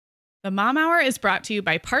The Mom Hour is brought to you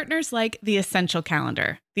by partners like The Essential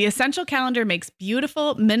Calendar. The Essential Calendar makes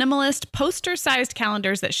beautiful, minimalist, poster-sized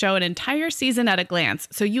calendars that show an entire season at a glance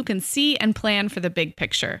so you can see and plan for the big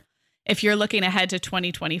picture. If you're looking ahead to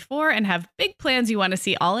 2024 and have big plans you want to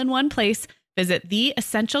see all in one place, visit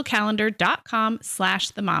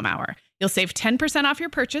theessentialcalendar.com/themomhour. You'll save 10% off your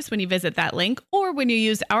purchase when you visit that link or when you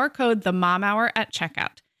use our code TheMomHour at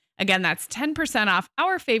checkout. Again, that's 10% off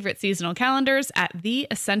our favorite seasonal calendars at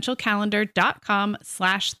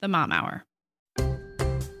theessentialcalendar.com/themomhour.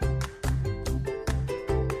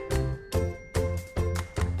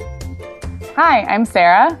 Hi, I'm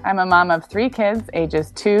Sarah. I'm a mom of 3 kids,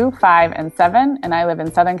 ages 2, 5, and 7, and I live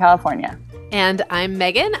in Southern California. And I'm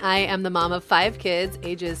Megan. I am the mom of 5 kids,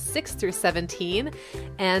 ages 6 through 17,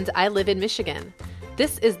 and I live in Michigan.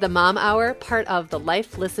 This is the Mom Hour, part of the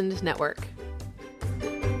Life Listened Network.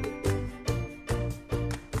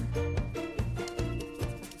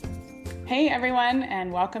 Hey everyone,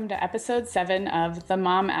 and welcome to episode 7 of the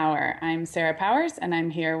Mom Hour. I'm Sarah Powers, and I'm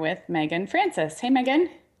here with Megan Francis. Hey Megan.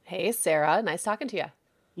 Hey Sarah, nice talking to you.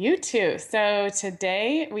 You too. So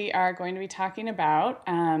today we are going to be talking about,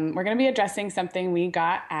 we're going to be addressing something we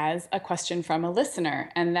got as a question from a listener,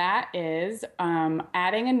 and that is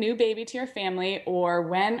adding a new baby to your family, or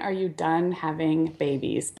when are you done having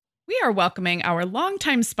babies? We are welcoming our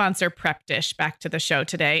longtime sponsor, Prep Dish, back to the show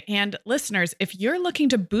today. And listeners, if you're looking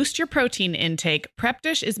to boost your protein intake, Prep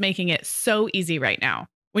Dish is making it so easy right now.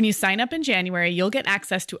 When you sign up in January, you'll get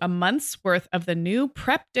access to a month's worth of the new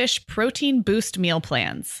Prep Dish Protein Boost meal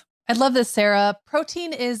plans. I love this, Sarah.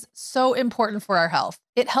 Protein is so important for our health.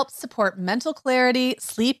 It helps support mental clarity,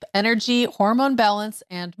 sleep, energy, hormone balance,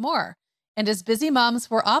 and more. And as busy moms,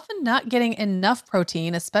 we're often not getting enough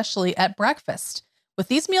protein, especially at breakfast. With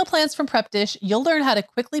these meal plans from Prep Dish, you'll learn how to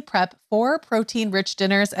quickly prep 4 protein-rich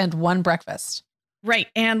dinners and 1 breakfast. Right.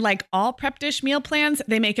 And like all Prep Dish meal plans,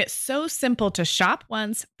 they make it so simple to shop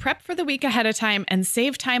once, prep for the week ahead of time, and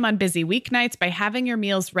save time on busy weeknights by having your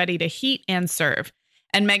meals ready to heat and serve.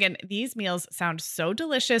 And Megan, these meals sound so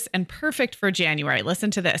delicious and perfect for January. Listen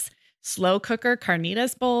to this. Slow cooker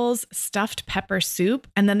carnitas bowls, stuffed pepper soup,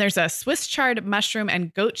 and then there's a Swiss chard mushroom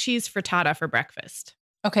and goat cheese frittata for breakfast.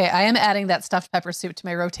 Okay, I am adding that stuffed pepper soup to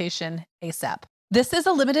my rotation ASAP. This is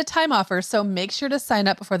a limited time offer, so make sure to sign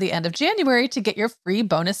up before the end of January to get your free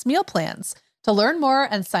bonus meal plans. To learn more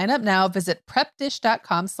and sign up now, visit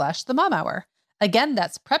prepdish.com/themomhour. Again,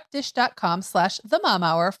 that's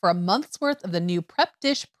prepdish.com/themomhour for a month's worth of the new Prep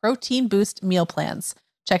Dish Protein Boost meal plans.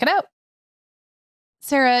 Check it out.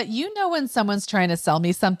 Sarah, you know when someone's trying to sell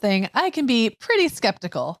me something, I can be pretty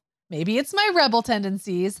skeptical. Maybe it's my rebel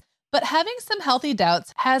tendencies, but having some healthy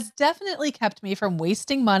doubts has definitely kept me from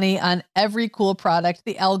wasting money on every cool product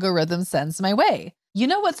the algorithm sends my way. You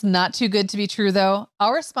know what's not too good to be true, though?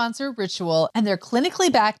 Our sponsor, Ritual, and their clinically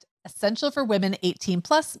backed Essential for Women 18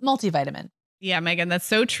 Plus multivitamin. Yeah, Megan, that's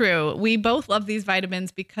so true. We both love these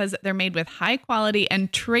vitamins because they're made with high quality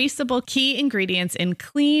and traceable key ingredients in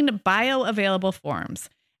clean, bioavailable forms.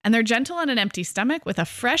 And they're gentle on an empty stomach with a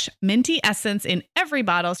fresh, minty essence in every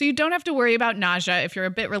bottle, so you don't have to worry about nausea if you're a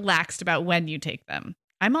bit relaxed about when you take them.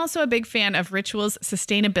 I'm also a big fan of Ritual's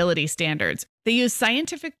sustainability standards. They use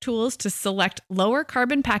scientific tools to select lower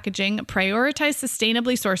carbon packaging, prioritize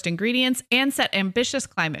sustainably sourced ingredients, and set ambitious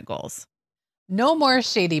climate goals. No more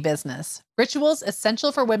shady business. Ritual's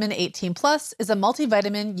Essential for Women 18 Plus is a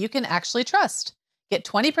multivitamin you can actually trust. Get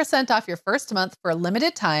 20% off your first month for a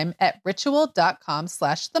limited time at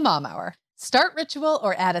ritual.com/themomhour. Start Ritual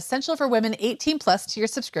or add Essential for Women 18 Plus to your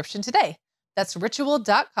subscription today. That's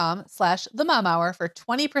ritual.com/themomhour for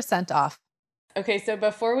 20% off. Okay, so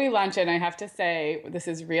before we launch in, I have to say this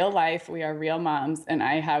is real life. We are real moms, and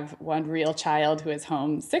I have one real child who is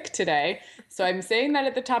home sick today. So I'm saying that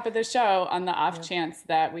at the top of the show on the off chance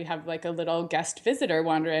that we have like a little guest visitor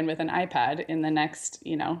wander in with an iPad in the next,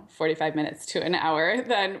 45 minutes to an hour,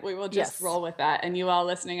 then we will just roll with that. And you all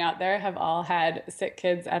listening out there have all had sick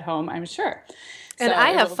kids at home, I'm sure. And I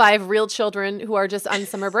have 5 real children who are just on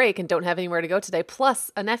summer break and don't have anywhere to go today,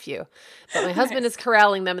 plus a nephew. But my husband is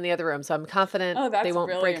corralling them in the other room, so I'm confident they won't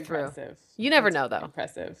really break impressive. through. You never know, though.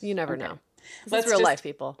 Impressive. You never know. This is real life,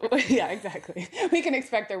 people. Yeah, exactly. We can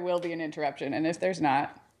expect there will be an interruption, and if there's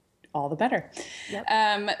not, all the better.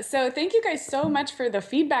 Yep. So thank you guys so much for the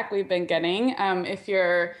feedback we've been getting. If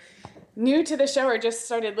you're new to the show or just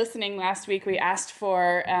started listening last week, we asked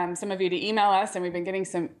for some of you to email us, and we've been getting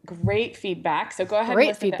some great feedback. So go ahead and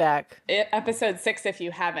listen to episode 6 if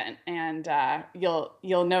you haven't, and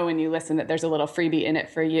you'll know when you listen that there's a little freebie in it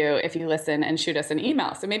for you if you listen and shoot us an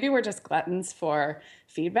email. So maybe we're just gluttons for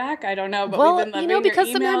feedback. I don't know, but we've been loving because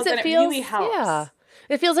your emails, sometimes it and feels, it really helps. Yeah.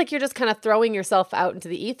 It feels like you're just kind of throwing yourself out into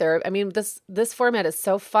the ether. I mean, this format is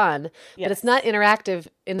so fun, but it's not interactive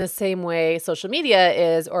in the same way social media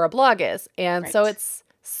is or a blog is. And so it's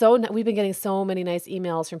we've been getting so many nice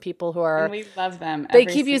emails from people who are, and we love them. They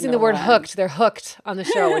keep using the word hooked. They're hooked on the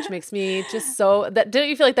show, which makes me just don't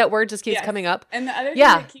you feel like that word just keeps coming up? And the other thing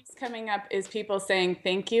that keeps coming up is people saying,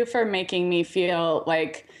 thank you for making me feel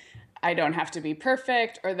like I don't have to be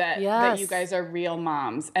perfect, or that you guys are real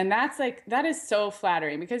moms. And that is so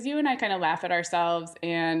flattering, because you and I kind of laugh at ourselves,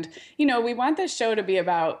 and, we want this show to be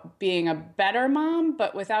about being a better mom,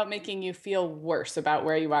 but without making you feel worse about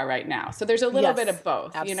where you are right now. So there's a little bit of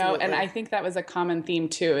both, absolutely. And I think that was a common theme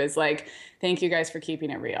too, is like, thank you guys for keeping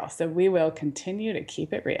it real. So we will continue to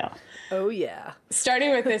keep it real. Oh yeah.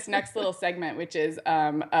 Starting with this next little segment, which is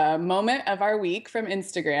a moment of our week from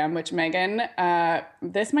Instagram, which Megan,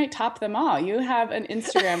 this might top them all. You have an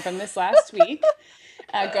Instagram from this last week.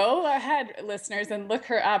 Go ahead, listeners, and look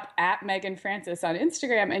her up at Megan Francis on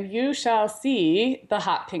Instagram, and you shall see the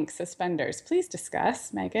hot pink suspenders. Please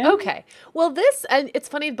discuss, Megan. Okay. Well, and it's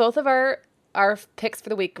funny, both of our picks for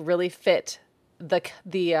the week really fit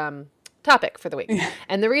the topic for the week.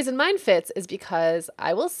 And the reason mine fits is because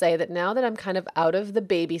I will say that now that I'm kind of out of the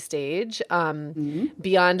baby stage,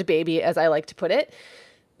 beyond baby, as I like to put it,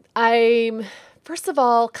 I'm, first of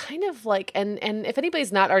all, kind of like, and if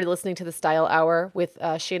anybody's not already listening to the Style Hour with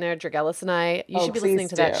Sheena Dragelis and I, you should be listening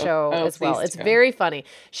to that show as well. It's very funny.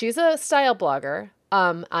 She's a style blogger.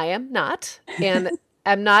 I am not. And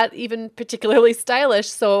I'm not even particularly stylish.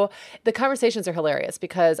 So the conversations are hilarious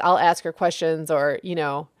because I'll ask her questions, or,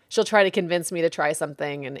 she'll try to convince me to try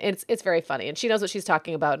something, and it's very funny. And she knows what she's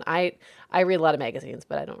talking about. And I read a lot of magazines,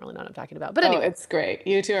 but I don't really know what I'm talking about. But anyway. It's great.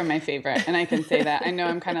 You two are my favorite, and I can say that. I know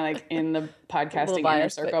I'm kind of like in the podcasting inner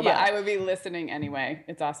circle, but I would be listening anyway.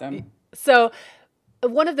 It's awesome. So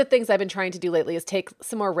one of the things I've been trying to do lately is take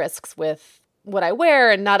some more risks with what I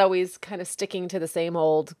wear, and not always kind of sticking to the same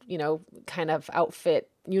old, kind of outfit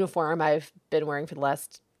uniform I've been wearing for the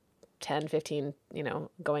last 10, 15,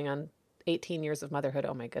 going on 18 years of motherhood.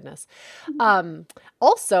 Oh my goodness.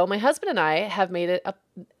 Also, my husband and I have made it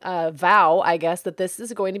a vow, I guess, that this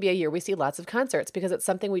is going to be a year we see lots of concerts, because it's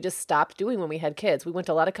something we just stopped doing when we had kids. We went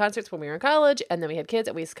to a lot of concerts when we were in college, and then we had kids,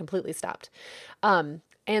 and we completely stopped. And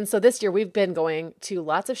so this year we've been going to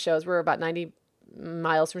lots of shows. We're about 90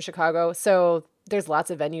 miles from Chicago, so there's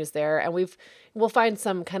lots of venues there, and we'll find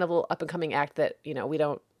some kind of little up and coming act that, we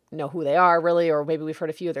don't know who they are really, or maybe we've heard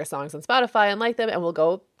a few of their songs on Spotify and like them, and we'll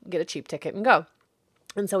go get a cheap ticket and go.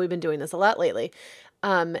 And so we've been doing this a lot lately.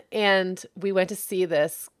 And we went to see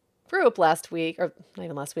this group last week, or not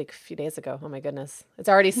even last week, a few days ago. Oh my goodness. It's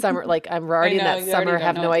already summer. Like we're already in that summer,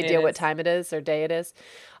 have no idea what time it is or day it is.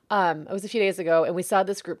 It was a few days ago, and we saw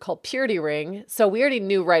this group called Purity Ring. So we already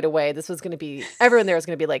knew right away this was going to be, everyone there was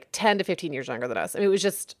going to be like 10 to 15 years younger than us. I mean, it was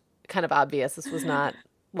just kind of obvious. This was not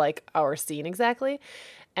like our scene exactly.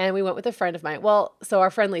 And we went with a friend of mine. Well, so our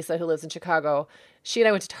friend Lisa, who lives in Chicago, she and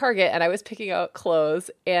I went to Target, and I was picking out clothes,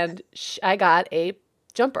 and I got a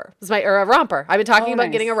jumper. It was or a romper. I've been talking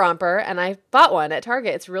about getting a romper, and I bought one at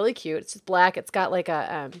Target. It's really cute. It's just black. It's got like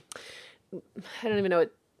a, I don't even know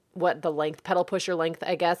what the length, pedal pusher length,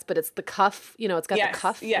 I guess, but it's the cuff, it's got the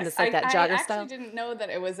cuff, and it's like that jogger style. I actually didn't know that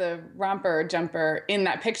it was a romper jumper in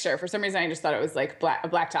that picture. For some reason, I just thought it was like a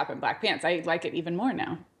black top and black pants. I like it even more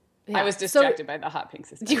now. Yeah. I was distracted by the hot pink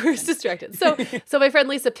system. You were distracted. So my friend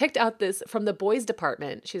Lisa picked out this from the boys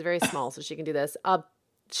department. She's very small, so she can do this. A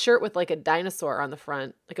shirt with like a dinosaur on the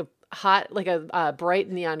front, like a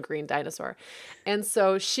bright neon green dinosaur. And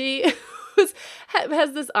so she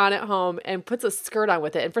has this on at home and puts a skirt on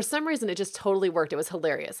with it. And for some reason, it just totally worked. It was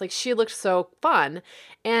hilarious. Like, she looked so fun.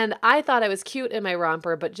 And I thought I was cute in my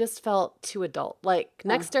romper, but just felt too adult. Like,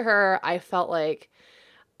 next to her, I felt like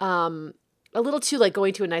a little too like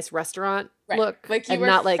going to a nice restaurant look. Like you were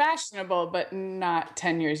not fashionable, but not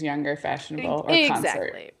 10 years younger fashionable or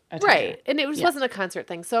exactly. concert. Right. And it wasn't a concert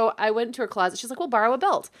thing. So I went into her closet. She's like, well, borrow a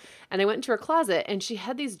belt. And I went into her closet, and she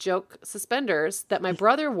had these joke suspenders that my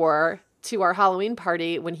brother wore to our Halloween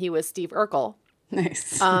party when he was Steve Urkel.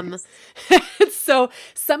 Nice. So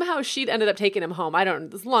somehow she'd ended up taking him home. I don't know.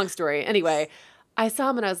 This is a long story. Anyway, I saw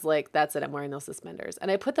him and I was like, that's it. I'm wearing those suspenders.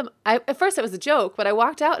 And I put them, at first it was a joke, but I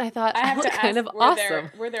walked out and I thought, I look kind of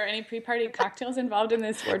awesome. Were there any pre-party cocktails involved in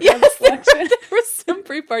this wardrobe selection? There were some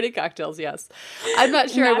pre-party cocktails, yes. I'm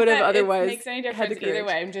not sure I would have otherwise. It makes any difference either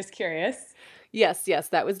way. I'm just curious. Yes,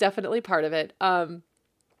 that was definitely part of it. And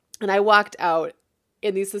I walked out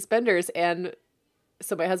in these suspenders, and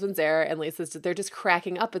so my husband's there, and Lisa's, they're just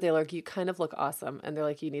cracking up, but they're like, you kind of look awesome. And they're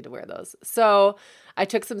like, you need to wear those. So I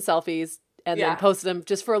took some selfies and then posted them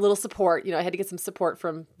just for a little support. You know, I had to get some support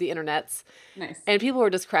from the internets. Nice. And people were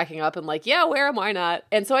just cracking up and like, yeah, wear them, why not?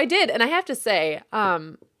 And so I did. And I have to say,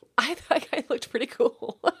 I thought I looked pretty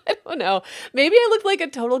cool. I don't know. Maybe I looked like a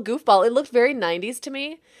total goofball. It looked very 90s to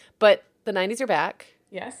me, but the 90s are back.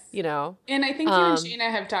 Yes. You know. And I think you and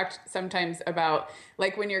Shayna have talked sometimes about,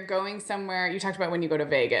 like, when you're going somewhere, you talked about when you go to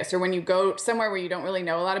Vegas or when you go somewhere where you don't really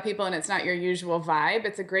know a lot of people and it's not your usual vibe,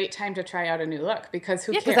 it's a great time to try out a new look because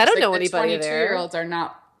who cares? Because I don't know anybody there. 22-year-olds are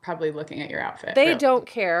not probably looking at your outfit. They don't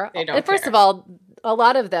care. They don't First care. of all, a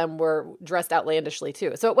lot of them were dressed outlandishly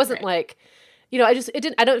too. So it wasn't like, you know, I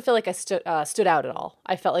don't feel like I stood out at all.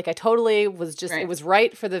 I felt like I totally was just, it was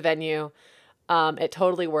right for the venue. It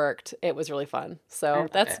totally worked. It was really fun. So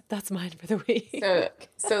that's mine for the week.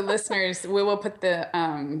 So listeners, we will put the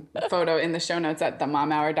photo in the show notes at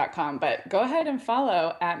themomhour.com, but go ahead and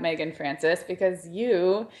follow at Megan Francis because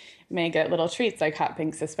you may get little treats like hot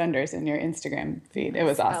pink suspenders in your Instagram feed. It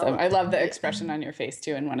was awesome. I love the expression on your face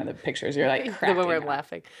too in one of the pictures. You're like cracking the one where I'm up.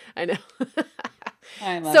 laughing. I know.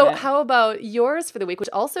 I love So it. how about yours for the week, which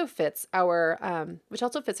also fits our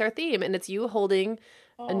theme, and it's you holding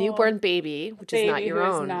a newborn baby, which is not your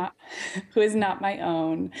own. Who is not my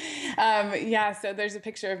own. So there's a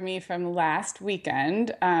picture of me from last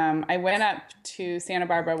weekend. I went up to Santa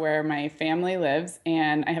Barbara where my family lives,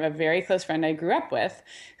 and I have a very close friend I grew up with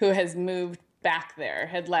who has moved back there,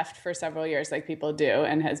 had left for several years like people do,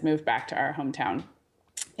 and has moved back to our hometown.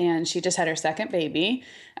 And she just had her second baby.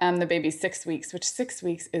 The baby's 6 weeks, which 6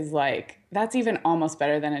 weeks is like, that's even almost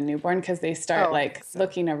better than a newborn because they start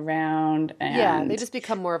looking around and they just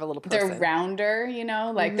become more of a little person. They're rounder, you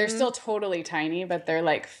know, like they're still totally tiny, but they're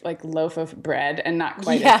like loaf of bread and not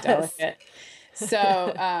quite as delicate.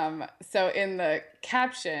 So in the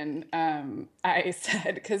caption, I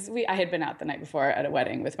said, because I had been out the night before at a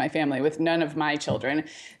wedding with my family with none of my children.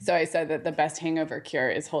 So I said that the best hangover cure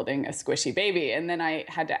is holding a squishy baby. And then I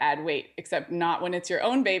had to add weight, except not when it's your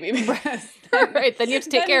own baby. Because then you have to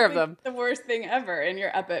take care of them. The worst thing ever. And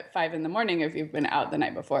you're up at 5 a.m. if you've been out the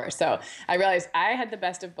night before. So I realized I had the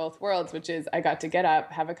best of both worlds, which is I got to get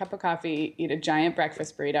up, have a cup of coffee, eat a giant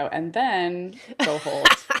breakfast burrito, and then go hold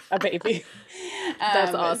a baby.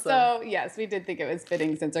 That's awesome. So yes, we did think it was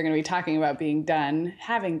fitting since we're going to be talking about being done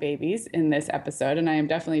having babies in this episode, and I am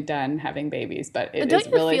definitely done having babies, but it is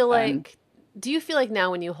really fun. Do you feel like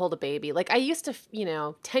now when you hold a baby, like I used to,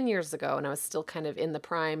 10 years ago when I was still kind of in the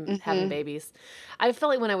prime having babies, I felt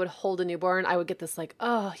like when I would hold a newborn, I would get this like,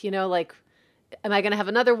 am I going to have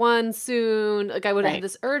another one soon? Like I would have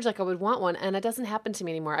this urge, like I would want one, and it doesn't happen to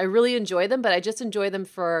me anymore. I really enjoy them, but I just enjoy them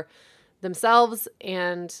for themselves,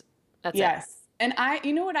 and that's it. And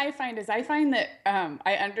what I find that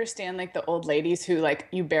I understand like the old ladies who like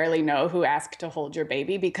you barely know who ask to hold your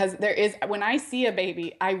baby, because when I see a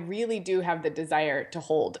baby, I really do have the desire to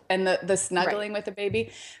hold and the snuggling with the baby.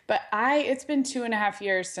 But it's been 2.5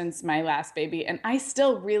 years since my last baby, and I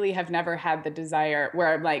still really have never had the desire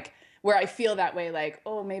where I'm like, where I feel that way, like,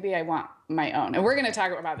 oh, maybe I want my own. And we're going to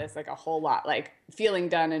talk about this like a whole lot, like feeling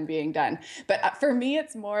done and being done. But for me,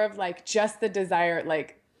 it's more of like just the desire,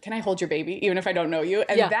 like, can I hold your baby, even if I don't know you?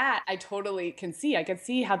 And that I totally can see. I can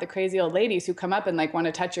see how the crazy old ladies who come up and like want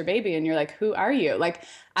to touch your baby and you're like, who are you? Like,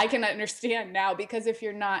 I can understand now, because if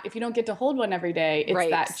you don't get to hold one every day, it's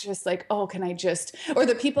that just like, oh, can I just, or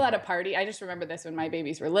the people at a party. I just remember this when my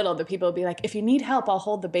babies were little, the people would be like, if you need help, I'll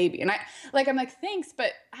hold the baby. And I'm like, thanks,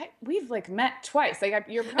 but we've like met twice. Like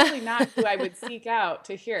you're probably not who I would seek out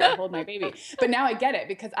to hold my baby. But now I get it,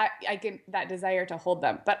 because I get that desire to hold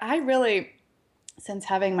them. But I really, since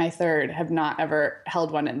having my third, have not ever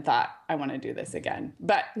held one and thought, I want to do this again.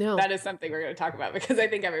 But that is something we're going to talk about, because I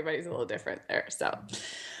think everybody's a little different there. So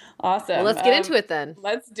awesome. Well, let's get into it then.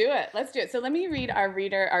 Let's do it. So let me read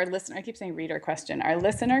our listener, I keep saying reader question, our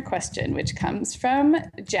listener question, which comes from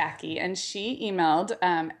Jacquie. And she emailed,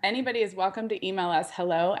 anybody is welcome to email us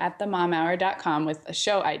hello@themomhour.com with a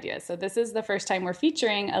show idea. So this is the first time we're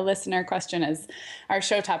featuring a listener question as our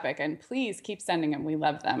show topic. And please keep sending them. We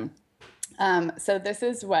love them. So this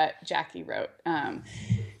is what Jacquie wrote.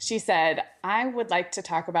 She said, I would like to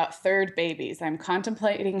talk about third babies. I'm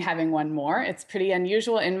contemplating having one more. It's pretty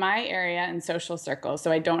unusual in my area and social circles,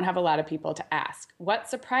 so I don't have a lot of people to ask. What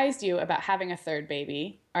surprised you about having a third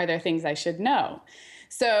baby? Are there things I should know?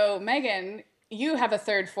 So Megan, you have a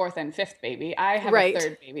third, fourth, and fifth baby. I have a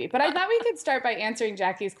third baby. But I thought we could start by answering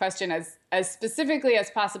Jacquie's question as as specifically as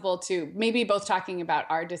possible to maybe both talking about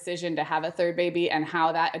our decision to have a third baby and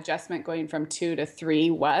how that adjustment going from 2 to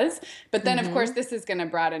 3 was. But then, of course, this is going to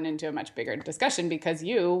broaden into a much bigger discussion because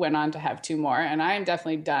you went on to have 2 more, and I'm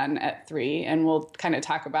definitely done at 3. And we'll kind of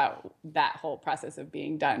talk about that whole process of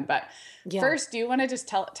being done. But first, do you want to just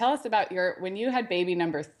tell us about when you had baby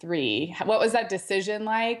number 3, what was that decision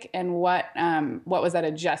like, and what was that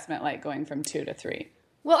adjustment like going from 2 to 3?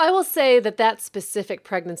 Well, I will say that specific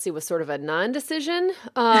pregnancy was sort of a non-decision.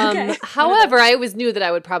 However, I always knew that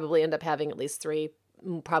I would probably end up having at least 3,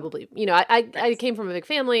 probably. You know, I came from a big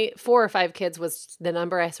family. 4 or 5 kids was the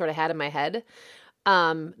number I sort of had in my head.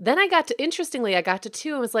 Then interestingly, I got to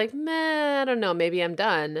 2 and was like, I don't know, maybe I'm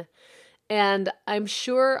done. And I'm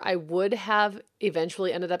sure I would have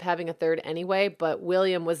eventually ended up having a third anyway, but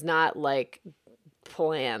William was not like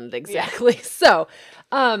planned exactly.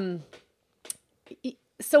 Yeah.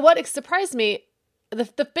 So what surprised me,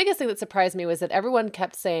 the biggest thing that surprised me was that everyone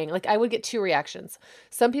kept saying, like, I would get 2 reactions.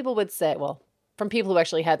 Some people would say, well, from people who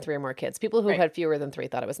actually had 3 or more kids, people who had fewer than 3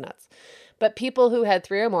 thought it was nuts. But people who had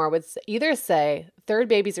 3 or more would either say, third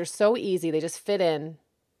babies are so easy, they just fit in,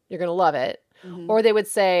 you're going to love it. Or they would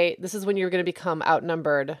say, this is when you're going to become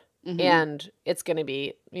outnumbered and it's going to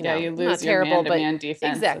be, you lose not your terrible, man-to-man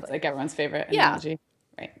defense. Exactly. It's like everyone's favorite analogy.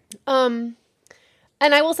 Right. And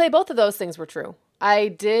I will say both of those things were true.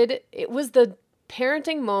 It was the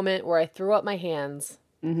parenting moment where I threw up my hands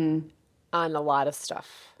on a lot of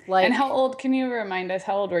stuff. Like, and how old, can you remind us,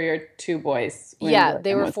 how old were your 2 boys?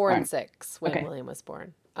 They were 4 and 6 when William was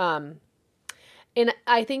born. And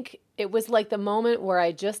I think it was like the moment where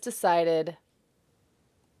I just decided,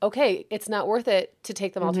 okay, it's not worth it to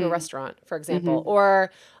take them all to a restaurant, for example,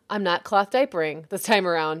 or I'm not cloth diapering this time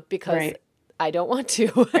around because I don't want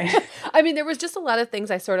to. I mean, there was just a lot of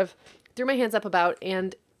things I sort of threw my hands up about,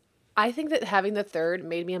 and I think that having the third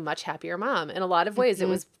made me a much happier mom. In a lot of ways, it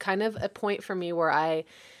was kind of a point for me where I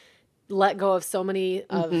let go of so many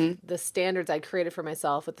of the standards I'd created for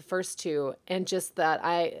myself with the first 2, and just that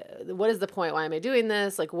what is the point? Why am I doing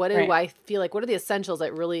this? Like, what do I feel like? What are the essentials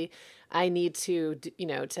that really I need to,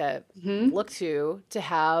 to look to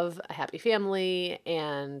have a happy family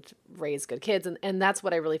and raise good kids? And that's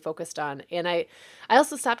what I really focused on. And I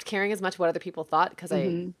also stopped caring as much what other people thought because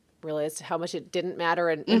I realized how much it didn't matter.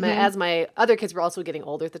 And as my other kids were also getting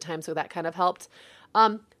older at the time, so that kind of helped.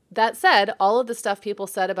 That said, all of the stuff people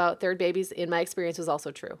said about third babies in my experience was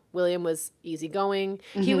also true. William was easygoing.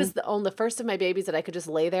 He was the first of my babies that I could just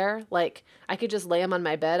lay there. Like, I could just lay him on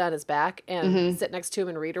my bed on his back and sit next to him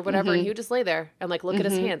and read or whatever, and he would just lay there and like look at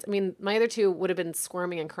his hands. I mean, my other 2 would have been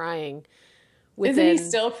squirming and crying. Isn't he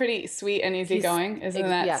still pretty sweet and easygoing? Isn't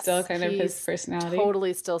that still kind of his personality?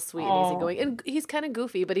 Totally still sweet and easygoing. And he's kind of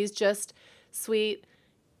goofy, but he's just sweet,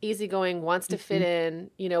 easygoing, wants to fit in,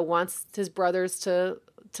 wants his brothers to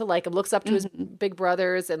like him, looks up to his big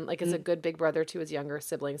brothers and like is a good big brother to his younger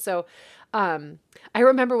siblings. So I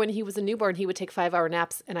remember when he was a newborn, he would take 5-hour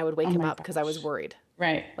naps and I would wake him up because I was worried.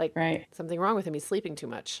 Something wrong with him. He's sleeping too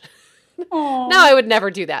much. Now I would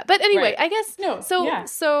never do that. But anyway, I guess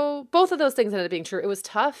so both of those things ended up being true. It was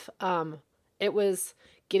tough. It was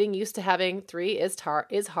getting used to having 3 is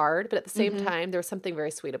hard, but at the same time there was something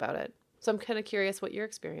very sweet about it. So I'm kind of curious what your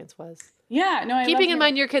experience was. Yeah, no, keeping in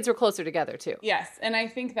mind your kids were closer together too. Yes, and I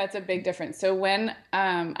think that's a big difference. So when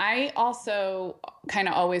I also kind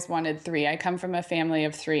of always wanted 3. I come from a family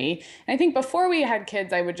of 3. And I think before we had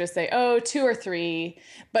kids, I would just say, 2 or 3.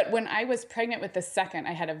 But when I was pregnant with the second,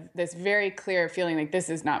 I had this very clear feeling like this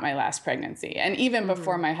is not my last pregnancy. And even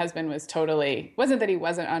before my husband was wasn't that he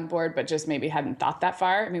wasn't on board, but just maybe hadn't thought that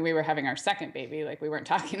far. I mean, we were having our second baby, like we weren't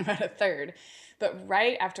talking about a third. But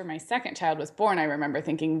right after my second child was born, I remember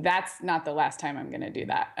thinking, that's not the last time I'm going to do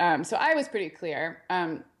that. So I was pretty clear.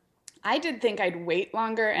 I did think I'd wait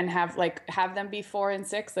longer and have them be 4 and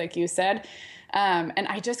 6, like you said. And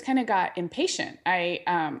I just kind of got impatient.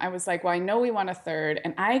 I was like, well, I know we want a third.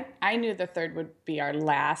 And I knew the third would be our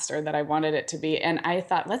last, or that I wanted it to be. And I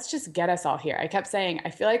thought, let's just get us all here. I kept saying, I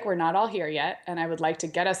feel like we're not all here yet. And I would like to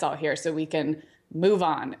get us all here so we can move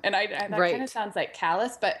on. And that kind of sounds like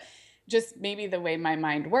callous, but just maybe the way my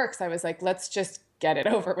mind works, I was like, let's just get it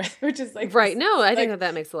over with, which is like right. No, I think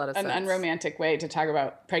that makes a lot of sense. An unromantic way to talk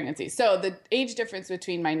about pregnancy. So the age difference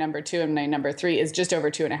between my number 2 and my number 3 is just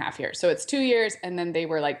over 2.5 years. So it's 2 years, and then they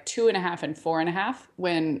were like 2.5 and 4.5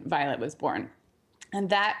 when Violet was born. And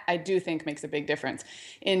that I do think makes a big difference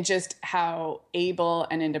in just how able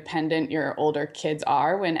and independent your older kids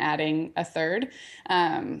are when adding a third.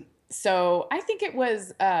 So I think it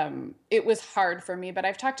was hard for me, but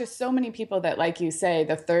I've talked to so many people that, like you say,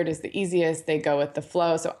 the third is the easiest. They go with the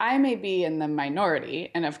flow. So I may be in the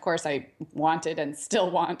minority. And of course, I wanted and still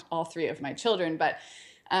want all three of my children. But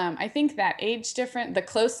I think that age different, the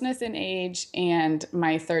closeness in age, and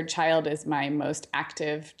my third child is my most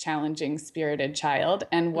active, challenging, spirited child,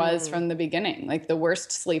 and was from the beginning, like the worst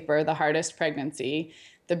sleeper, the hardest pregnancy,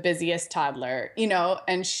 the busiest toddler,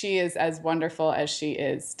 and she is as wonderful as she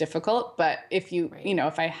is difficult. But if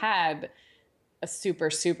if I had a super,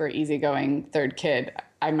 super easygoing third kid,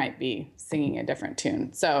 I might be singing a different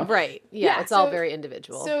tune. So right. Yeah. It's all very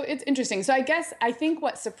individual. So it's interesting. So I think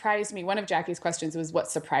what surprised me, one of Jackie's questions was what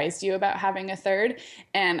surprised you about having a third?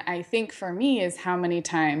 And I think for me is how many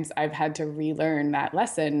times I've had to relearn that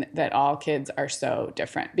lesson that all kids are so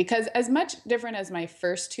different. Because as much different as my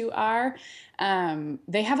first two are,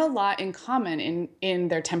 they have a lot in common in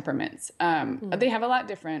their temperaments. They have a lot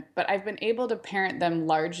different, but I've been able to parent them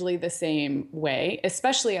largely the same way,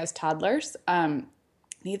 especially as toddlers.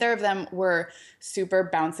 Neither of them were super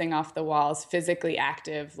bouncing off the walls, physically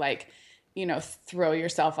active, like, throw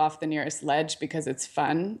yourself off the nearest ledge because it's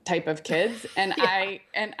fun type of kids. And yeah.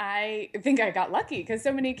 I think I got lucky because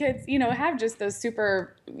so many kids, have just those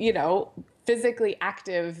super, physically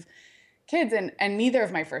active kids, and neither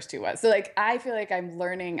of my first two was. So like I feel like I'm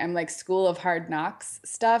like School of Hard Knocks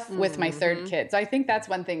stuff with my third kid. So I think that's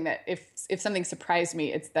one thing that if something surprised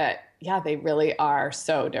me, it's that they really are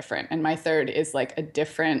so different, and my third is like a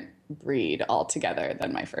different breed altogether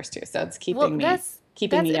than my first two. So it's keeping me young.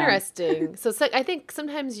 Interesting. So I think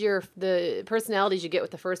sometimes the personalities you get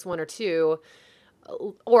with the first one or two,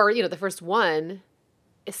 or the first one,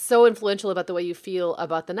 is so influential about the way you feel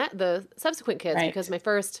about the subsequent kids. Right. Because my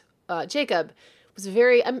first Jacob was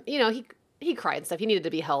very, he cried and stuff. He needed to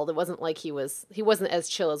be held. It wasn't like he wasn't as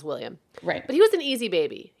chill as William. Right. But he was an easy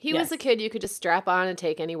baby. He was a kid you could just strap on and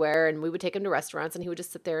take anywhere. And we would take him to restaurants and he would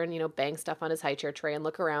just sit there and, bang stuff on his high chair tray and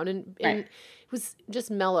look around. And he was just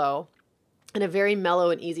mellow and a very mellow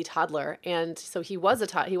and easy toddler. And so he was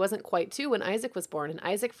he wasn't quite two when Isaac was born. And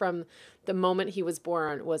Isaac, from the moment he was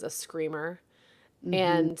born, was a screamer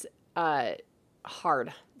and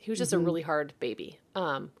hard. He was just a really hard baby.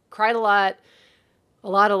 Cried a lot.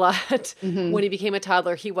 When he became a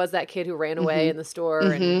toddler, he was that kid who ran away in the store.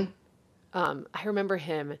 And I remember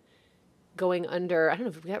him going under, I don't know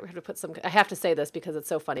if we have to put some, I have to say this because it's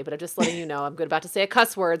so funny, but I'm just letting you know, I'm about to say a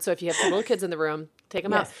cuss word. So if you have some little kids in the room, take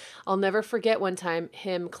them out. I'll never forget one time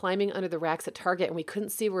him climbing under the racks at Target and we couldn't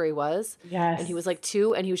see where he was. Yes. And he was like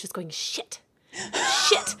 2 and he was just going, shit.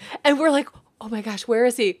 And we're like, oh my gosh, where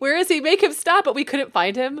is he? Where is he? Make him stop. But we couldn't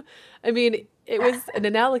find him. I mean, it was, and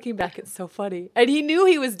now looking back, it's so funny. And he knew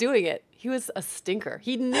he was doing it. He was a stinker.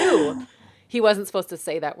 He knew he wasn't supposed to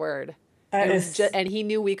say that word. And he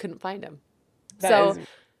knew we couldn't find him.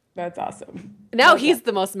 That's awesome. Now he's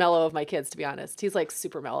the most mellow of my kids, to be honest. He's like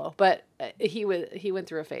super mellow, but he went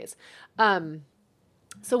through a phase.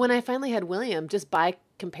 So when I finally had William, just by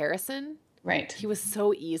comparison, he was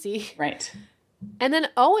so easy. Right. And then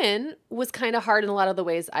Owen was kind of hard in a lot of the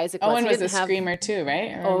ways Isaac was. Owen was a screamer too,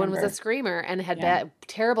 right? Owen was a screamer and had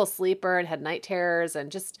terrible sleeper and had night terrors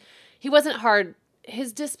and just, he wasn't hard.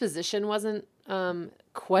 His disposition wasn't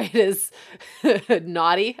quite as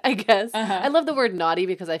naughty, I guess. I love the word naughty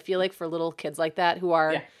because I feel like for little kids like that who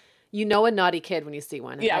are, a naughty kid when you see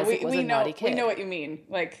one. Yeah, we know what you mean.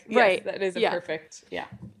 Like, yes, that is a perfect,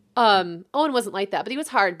 Owen wasn't like that, but he was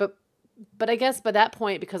hard. But I guess by that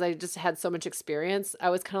point, because I just had so much experience,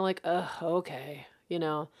 I was kind of like, okay,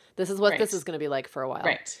 this is what this is going to be like for a while.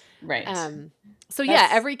 Right. So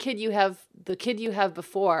every kid the kid you have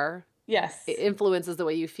before, it influences the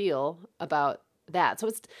way you feel about that. So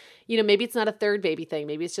it's, maybe it's not a third baby thing.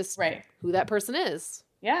 Maybe it's just who that person is.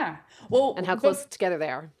 Yeah. Well, and how close together they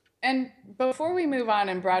are. And before we move on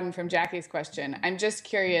and broaden from Jackie's question, I'm just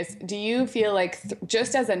curious, do you feel like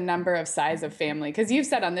just as a number of size of family, because you've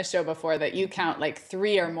said on this show before that you count like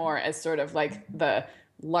 3 or more as sort of like the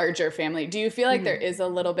larger family. Do you feel like there is a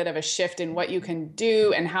little bit of a shift in what you can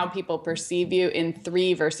do and how people perceive you in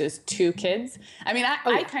 3 versus 2 kids? I mean,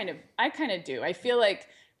 I kind of do. I feel like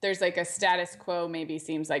there's like a status quo maybe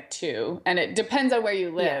seems like 2, and it depends on where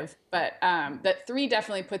you live, but that 3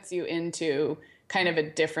 definitely puts you into kind of a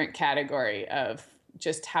different category of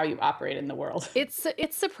just how you operate in the world.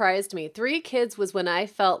 It surprised me. 3 kids was when I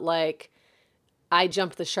felt like I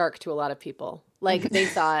jumped the shark to a lot of people. Like they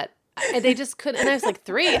thought, and they just couldn't. And I was like,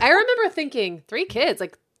 3. I remember thinking 3 kids,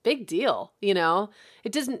 like big deal.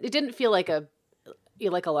 It didn't feel like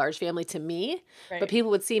a large family to me, but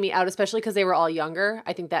people would see me out, especially because they were all younger.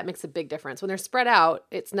 I think that makes a big difference when they're spread out.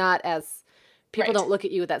 It's not as people don't look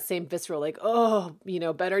at you with that same visceral, like, oh,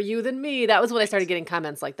 better you than me. That was when I started getting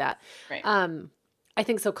comments like that. Right. I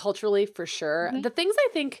think so culturally, for sure. The things I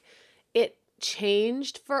think it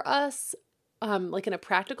changed for us, like in a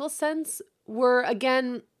practical sense, were,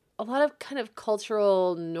 again, a lot of kind of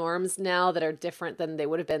cultural norms now that are different than they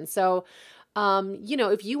would have been. So,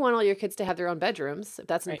 if you want all your kids to have their own bedrooms, if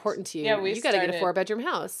that's important to you, you got to get a 4-bedroom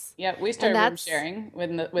house. Yeah, we started room sharing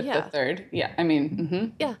with the third. Yeah, I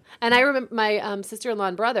mean, yeah. And I remember my sister-in-law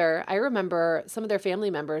and brother. I remember some of their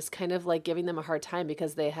family members kind of like giving them a hard time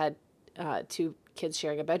because they had 2 kids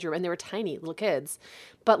sharing a bedroom, and they were tiny little kids.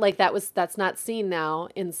 But like that's not seen now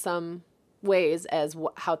in some ways as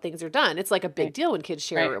how things are done. It's like a big deal when kids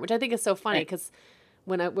share a room, which I think is so funny because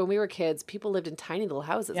when we were kids, people lived in tiny little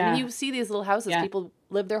houses. I mean, you see these little houses people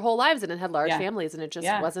lived their whole lives in and had large families, and it just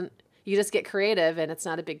wasn't. You just get creative, and it's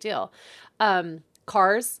not a big deal.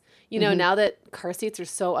 Cars, now that car seats are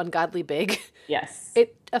so ungodly big, yes,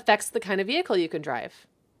 it affects the kind of vehicle you can drive.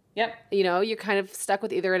 Yep. You're kind of stuck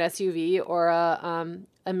with either an SUV or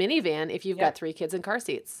a minivan if you've got 3 kids in car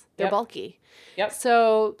seats. They're bulky. Yep.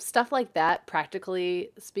 So stuff like that, practically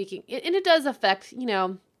speaking, and it does affect,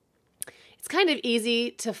 it's kind of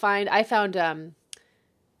easy to find. I found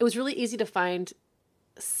it was really easy to find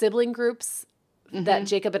sibling groups that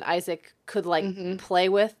Jacob and Isaac could play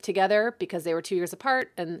with together because they were 2 years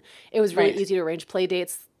apart, and it was really easy to arrange play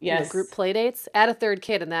dates. Group play dates. Add a 3rd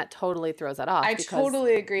kid, and that totally throws that off. I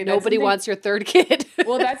totally agree. Nobody wants your 3rd kid.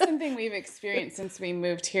 Well, that's something we've experienced since we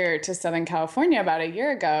moved here to Southern California about a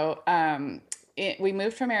year ago. We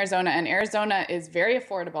moved from Arizona, and Arizona is very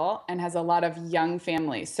affordable and has a lot of young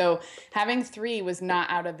families. So having 3 was not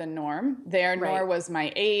out of the norm there, nor was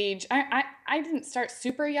my age. I didn't start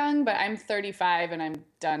super young, but I'm 35 and I'm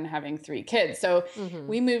done having 3 kids. So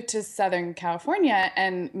we moved to Southern California,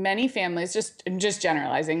 and many families, just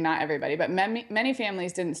generalizing, not everybody, but many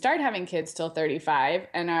families didn't start having kids till 35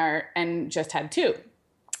 and just had 2.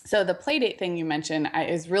 So the play date thing you mentioned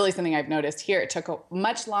is really something I've noticed here. It took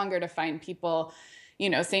much longer to find people,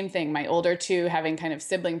 same thing, my older 2 having kind of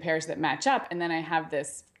sibling pairs that match up. And then I have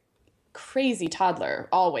this crazy toddler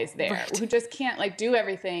always there who just can't do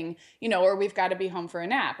everything, or we've got to be home for a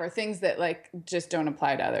nap or things that just don't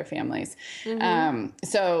apply to other families.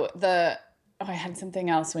 I had something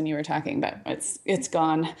else when you were talking, but it's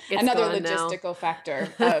gone. Another logistical factor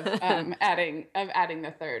of adding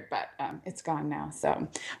the 3rd, but it's gone now. So,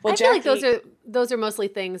 well, I feel like those are mostly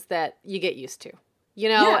things that you get used to,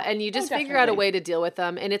 and you just figure out a way to deal with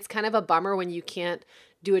them. And it's kind of a bummer when you can't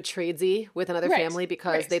do a tradesy with another family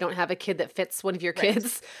because they don't have a kid that fits one of your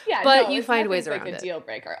kids. Yeah, but you find ways around it. Deal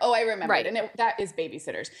breaker. Oh, I remember it. And that is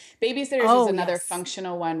babysitters. Babysitters is another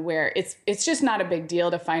functional one where it's just not a big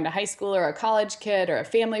deal to find a high school or a college kid or a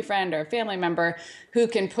family friend or a family member who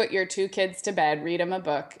can put your 2 kids to bed, read them a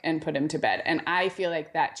book, and put them to bed. And I feel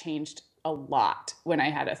like that changed a lot when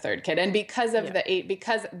I had a 3rd kid. And because of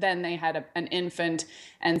because then they had an infant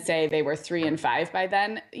and say they were 3 and 5 by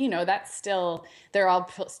then, that's still, they're all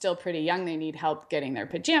still pretty young. They need help getting their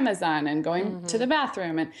pajamas on and going to the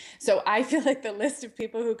bathroom. And so I feel like the list of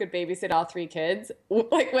people who could babysit all 3 kids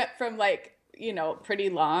went from pretty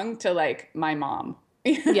long to my mom.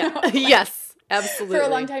 Yes. Absolutely. For a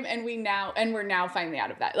long time. And we're now finally out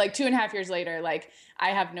of that. 2.5 years later,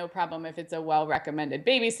 I have no problem if it's a well-recommended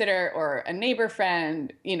babysitter or a neighbor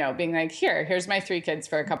friend, being here's my 3 kids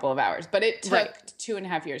for a couple of hours. But it took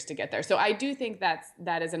 2.5 years to get there. So I do think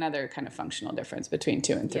that is another kind of functional difference between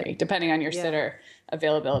 2 and 3, depending on your sitter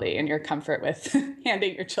availability and your comfort with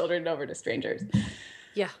handing your children over to strangers.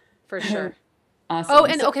 Yeah, for sure. Awesome. Oh,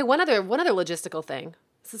 and one other logistical thing.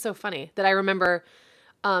 This is so funny that I remember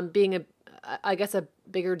being a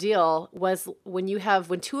bigger deal was when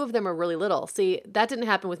 2 of them are really little. See, that didn't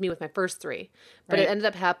happen with me with my first 3, but it ended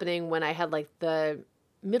up happening when I had the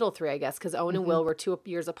middle 3, I guess, because Owen and Will were 2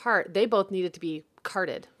 years apart. They both needed to be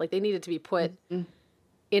carted. They needed to be put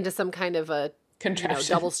into some kind of a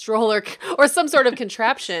contraption, double stroller or some sort of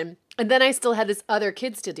contraption. And then I still had this other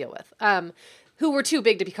kids to deal with, who were too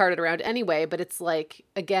big to be carted around anyway. But it's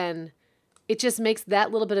again, it just makes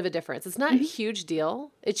that little bit of a difference. It's not a huge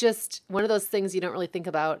deal. It's just one of those things you don't really think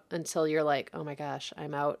about until you're oh my gosh,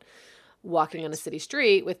 I'm out walking on a city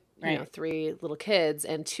street with 3 little kids,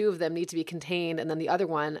 and 2 of them need to be contained, and then the other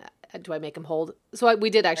one, do I make them hold? So we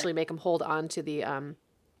did actually make them hold on to the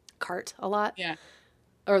cart a lot. Yeah.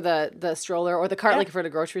 Or the stroller or the cart, if we're at a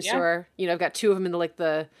grocery store. I've got 2 of them in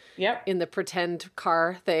the in the pretend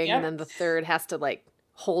car thing, and then the 3rd has to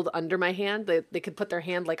hold under my hand. They could put their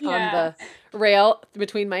hand like on the rail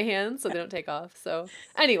between my hands so they don't take off. So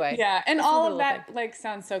anyway. Yeah. And all of that like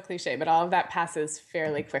sounds so cliche, but all of that passes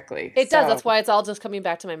fairly quickly. It does. That's why it's all just coming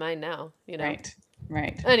back to my mind now, you know?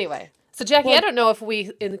 Right. Anyway. So Jackie, I don't know if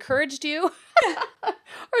we encouraged you or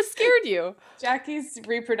scared you. Jackie's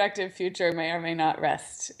reproductive future may or may not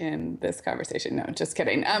rest in this conversation. No, just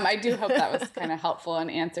kidding. I do hope that was kind of helpful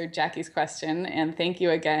and answered Jackie's question. And thank you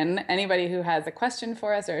again. Anybody who has a question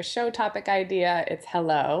for us or a show topic idea, it's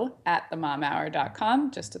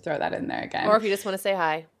hello@themomhour.com, just to throw that in there again. Or if you just want to say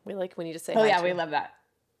hi. We like when you just say hi. Oh, yeah, we love that.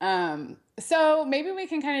 So maybe we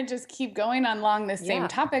can kind of just keep going along this same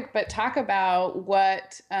topic, but talk about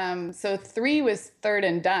what, so 3 was third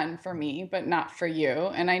and done for me, but not for you.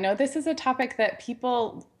 And I know this is a topic that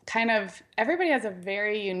people everybody has a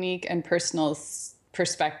very unique and personal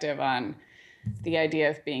perspective on the idea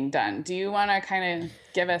of being done. Do you want to kind of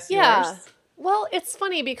give us yours? Well, it's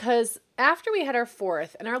funny because after we had our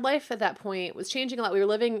 4th and our life at that point was changing a lot, we were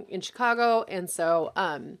living in Chicago. And so,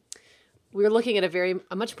 we were looking at a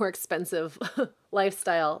much more expensive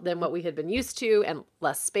lifestyle than what we had been used to and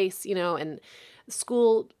less space, you know, and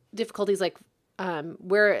school difficulties. Like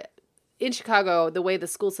where in Chicago, the way the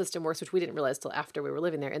school system works, which we didn't realize till after we were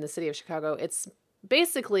living there in the city of Chicago, it's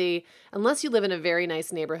basically, unless you live in a very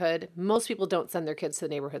nice neighborhood, most people don't send their kids to the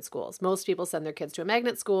neighborhood schools. Most people send their kids to a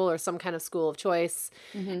magnet school or some kind of school of choice.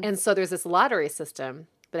 Mm-hmm. And so there's this lottery system,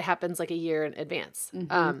 but it happens like a year in advance.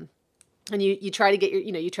 Mm-hmm. And you try to get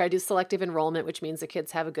you try to do selective enrollment, which means the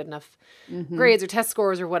kids have a good enough grades or test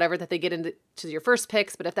scores or whatever that they get into your first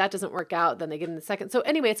picks. But if that doesn't work out, then they get in the second. So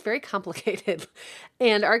anyway, it's very complicated.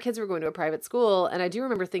 And our kids were going to a private school. And I do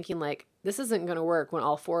remember thinking like, this isn't going to work when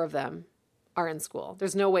all 4 of them are in school.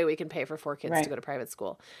 There's no way we can pay for 4 kids to go to private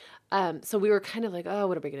school. So we were kind of like, oh,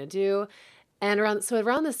 what are we going to do? And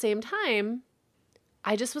around the same time,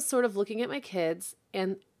 I just was sort of looking at my kids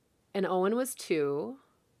and Owen was 2.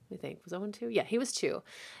 I think. Was Owen 2? Yeah, he was 2.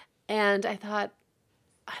 And I thought,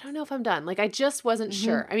 I don't know if I'm done. Like, I just wasn't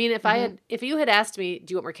sure. I mean, if you had asked me,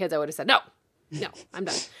 do you want more kids? I would have said, no, I'm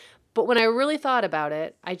done. But when I really thought about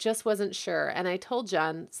it, I just wasn't sure. And I told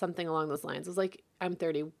John something along those lines. I was like, I'm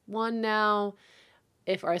 31 now.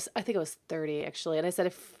 I think it was 30 actually. And I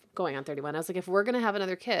said, going on 31, I was like, if we're going to have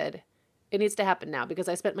another kid, it needs to happen now because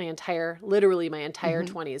I spent literally my entire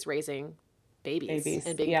 20s raising babies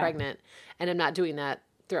and being pregnant. And I'm not doing that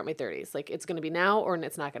throughout my 30s. Like it's going to be now or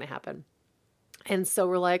it's not going to happen. And so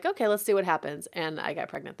we're like, okay, let's see what happens. And I got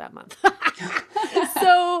pregnant that month.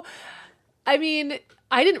 So, I mean,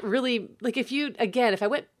 I didn't really if I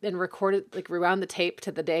went and recorded, like rewound the tape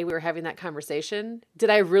to the day we were having that conversation, did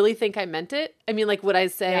I really think I meant it? I mean, like, would I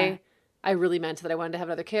say I really meant that I wanted to have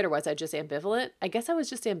another kid or was I just ambivalent? I guess I was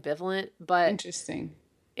just ambivalent, but interesting.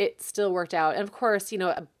 It still worked out. And of course,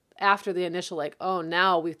 after the initial, like, oh,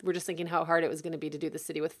 now we're just thinking how hard it was going to be to do the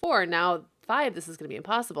city with 4. Now 5, this is going to be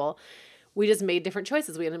impossible. We just made different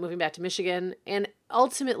choices. We ended up moving back to Michigan. And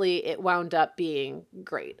ultimately, it wound up being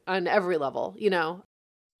great on every level,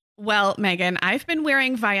 Well, Megan, I've been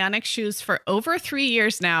wearing Vionic shoes for over 3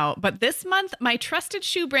 years now. But this month, my trusted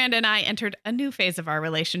shoe brand and I entered a new phase of our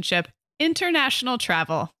relationship, international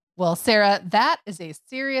travel. Well, Sarah, that is a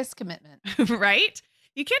serious commitment. Right?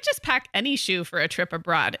 You can't just pack any shoe for a trip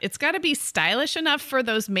abroad. It's got to be stylish enough for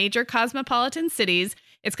those major cosmopolitan cities.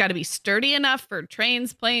 It's got to be sturdy enough for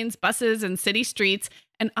trains, planes, buses, and city streets.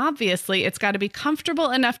 And obviously, it's got to be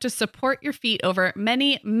comfortable enough to support your feet over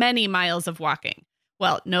many, many miles of walking.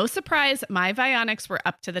 Well, no surprise, my Vionics were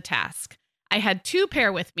up to the task. I had 2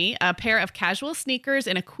 pair with me, a pair of casual sneakers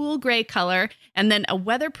in a cool gray color, and then a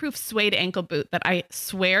weatherproof suede ankle boot that I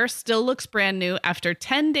swear still looks brand new after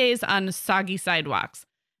 10 days on soggy sidewalks.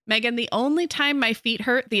 Megan, the only time my feet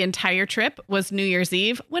hurt the entire trip was New Year's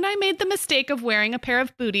Eve when I made the mistake of wearing a pair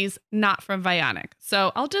of booties not from Vionic.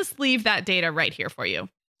 So I'll just leave that data right here for you.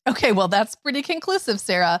 Okay, well, that's pretty conclusive,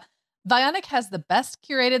 Sarah. Vionic has the best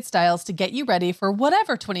curated styles to get you ready for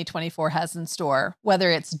whatever 2024 has in store, whether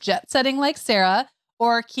it's jet setting like Sarah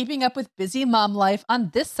or keeping up with busy mom life on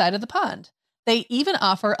this side of the pond. They even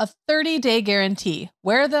offer a 30-day guarantee.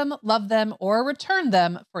 Wear them, love them, or return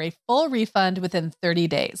them for a full refund within 30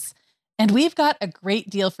 days. And we've got a great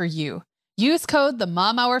deal for you. Use code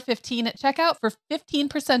TheMomHour15 at checkout for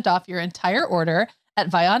 15% off your entire order at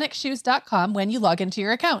VionicShoes.com when you log into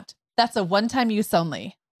your account. That's a one-time use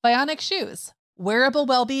only. Vionic shoes, wearable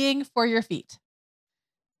well-being for your feet.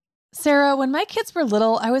 Sarah, when my kids were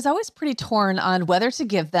little, I was always pretty torn on whether to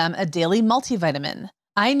give them a daily multivitamin.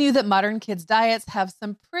 I knew that modern kids' diets have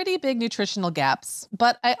some pretty big nutritional gaps,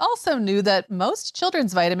 but I also knew that most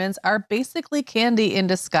children's vitamins are basically candy in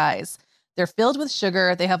disguise. They're filled with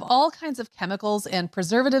sugar. They have all kinds of chemicals and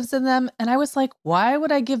preservatives in them. And I was like, why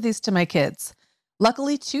would I give these to my kids?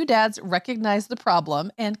 Luckily, 2 dads recognized the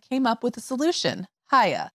problem and came up with a solution.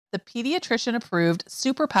 Haya, the pediatrician-approved,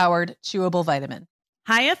 super-powered, chewable vitamin.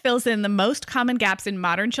 Haya fills in the most common gaps in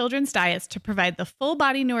modern children's diets to provide the full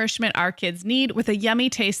body nourishment our kids need with a yummy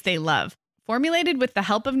taste they love. Formulated with the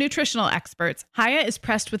help of nutritional experts, Haya is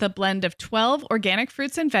pressed with a blend of 12 organic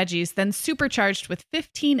fruits and veggies, then supercharged with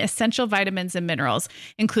 15 essential vitamins and minerals,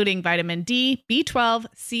 including vitamin D, B12,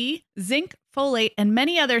 C, zinc, folate, and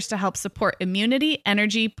many others to help support immunity,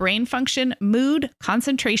 energy, brain function, mood,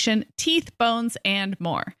 concentration, teeth, bones, and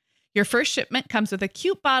more. Your first shipment comes with a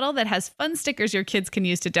cute bottle that has fun stickers your kids can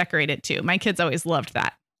use to decorate it too. My kids always loved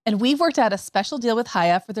that. And we've worked out a special deal with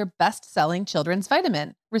Haya for their best-selling children's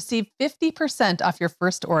vitamin. Receive 50% off your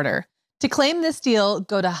first order. To claim this deal,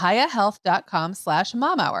 go to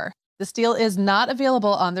hayahealth.com/momhour. This deal is not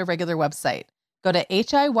available on their regular website. Go to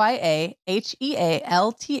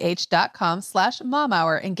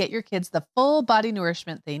hayahealth.com/momhour and get your kids the full body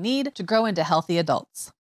nourishment they need to grow into healthy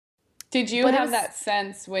adults. Did you have that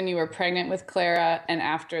sense when you were pregnant with Clara and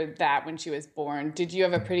after that when she was born? Did you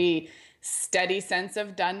have a pretty steady sense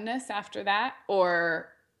of doneness after that?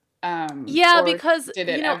 Or because did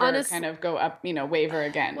it ever kind of go up, waver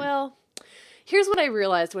again? Well, here's what I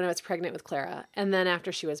realized when I was pregnant with Clara and then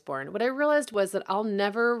after she was born. What I realized was that I'll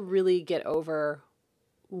never really get over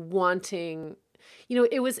wanting,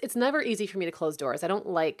 it's never easy for me to close doors. I don't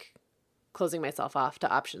like closing myself off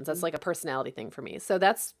to options. That's like a personality thing for me. So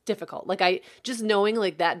that's difficult. Like just knowing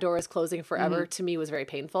like that door is closing forever to me was very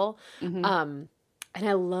painful. And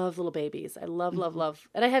I love little babies. I love, love.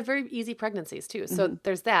 And I have very easy pregnancies too. So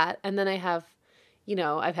there's that. And then I have,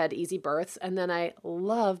 I've had easy births and then I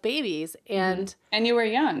love babies and you were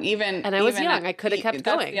young and I was young. I could have kept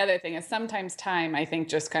going. That's the other thing is sometimes time, I think,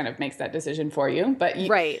 just kind of makes that decision for you. But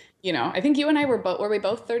right. I think you and I were we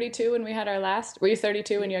both 32 when we had our last? Were you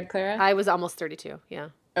 32 when you had Clara? I was almost 32.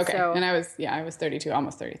 Yeah. Okay. So, and I was 32,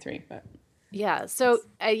 almost 33, but. Yeah. So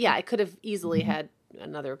I could have easily had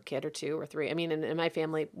another kid or 2 or 3. I mean, in my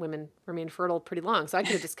family, women remain fertile pretty long. So I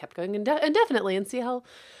could have just kept going indefinitely and see how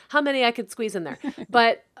many I could squeeze in there.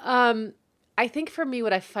 But I think for me,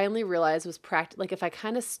 what I finally realized was like if I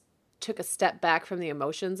kind of took a step back from the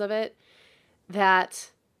emotions of it,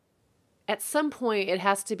 that at some point it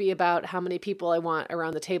has to be about how many people I want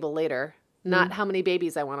around the table later, not how many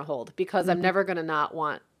babies I want to hold, because I'm never going to not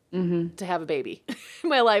want to have a baby in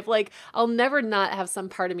my life. Like I'll never not have some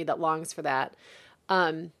part of me that longs for that.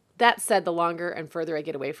 That said, the longer and further I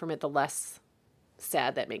get away from it, the less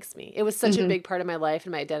sad that makes me. It was such a big part of my life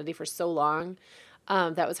and my identity for so long.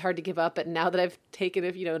 That was hard to give up. But now that I've taken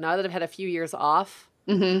it, now that I've had a few years off,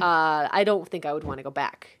 I don't think I would want to go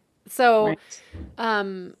back. So,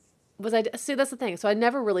 see, that's the thing. So I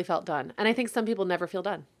never really felt done. And I think some people never feel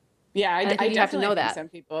done. Yeah, I definitely have to know think that some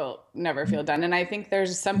people never feel done. And I think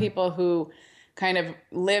there's some people who kind of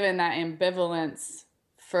live in that ambivalence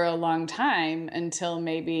for a long time until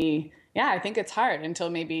maybe, I think it's hard until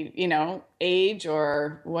maybe, age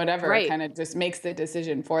or whatever kind of just makes the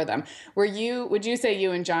decision for them. Would you say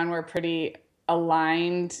you and John were pretty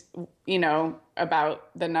aligned,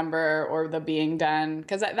 about the number or the being done?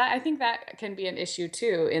 Because I think that can be an issue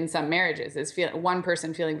too in some marriages, is one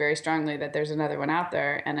person feeling very strongly that there's another one out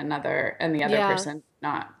there and the other person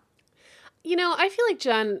not. I feel like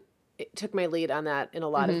John took my lead on that in a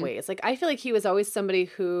lot of ways. Like, I feel like he was always somebody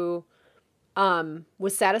who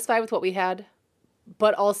was satisfied with what we had,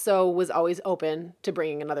 but also was always open to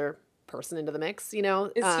bringing another person into the mix,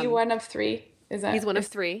 Is he one of 3? He's one of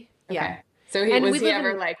 3. Okay. Yeah. So was he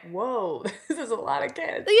ever like, whoa, this is a lot of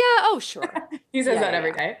kids? Yeah. Oh, sure. He says that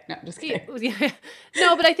every day. No, just kidding.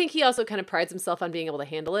 No, but I think he also kind of prides himself on being able to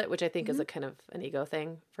handle it, which I think is a kind of an ego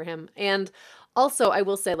thing for him. And also, I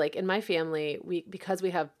will say, like, in my family, because I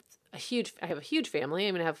have a huge family.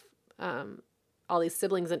 I mean, I have all these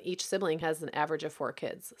siblings, and each sibling has an average of 4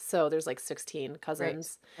 kids. So there's like 16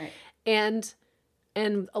 cousins. Right.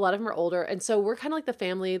 And a lot of them are older. And so we're kind of like the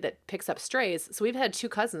family that picks up strays. So we've had 2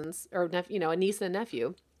 cousins, or a niece and a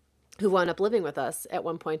nephew, who wound up living with us at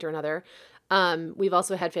one point or another. We've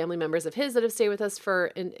also had family members of his that have stayed with us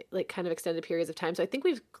for kind of extended periods of time. So I think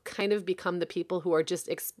we've kind of become the people who are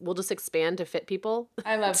we'll just expand to fit people.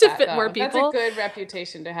 I love to that, fit though. more people. That's a good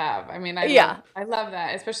reputation to have. I mean, I love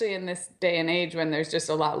that, especially in this day and age when there's just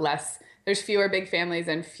a lot less. There's fewer big families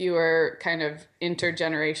and fewer kind of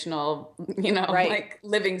intergenerational, like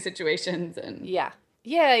living situations and Yeah.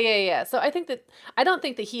 So I don't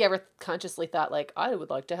think that he ever consciously thought like, I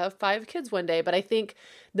would like to have 5 kids one day. But I think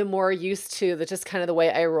the more used to just kind of the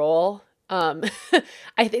way I roll,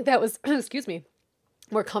 I think that was, excuse me,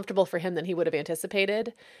 more comfortable for him than he would have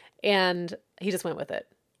anticipated. And he just went with it.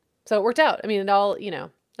 So it worked out. I mean, it all,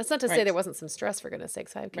 that's not to say there wasn't some stress, for goodness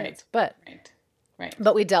sakes, I have kids, but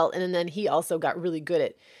we dealt. And then he also got really good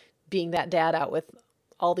at being that dad out with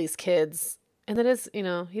all these kids. And that is, he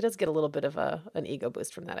does get a little bit of an ego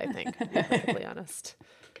boost from that, I think, to be perfectly honest.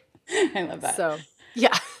 I love that. So,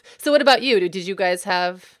 yeah. So what about you? Did you guys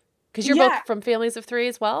have, because you're both from families of three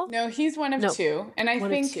as well? No, he's one of two. And I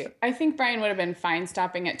think Brian would have been fine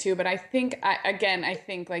stopping at two. But I think,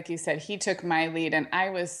 like you said, he took my lead. And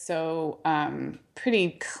I was so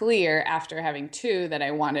pretty clear after having two that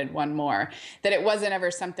I wanted one more. That it wasn't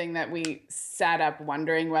ever something that we sat up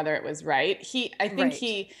wondering whether it was right.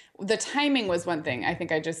 The timing was one thing. I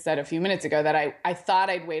think I just said a few minutes ago that I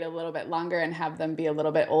thought I'd wait a little bit longer and have them be a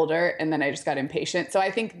little bit older. And then I just got impatient. So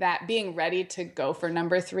I think that being ready to go for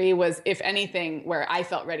number three was, if anything, where I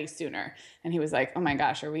felt ready sooner. And he was like, oh my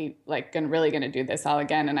gosh, are we like really going to do this all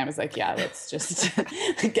again? And I was like, yeah, let's just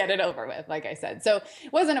get it over with, like I said. So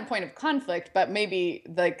it wasn't a point of conflict, but maybe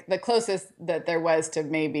like the closest that there was to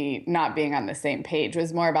maybe not being on the same page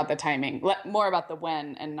was more about the timing, more about the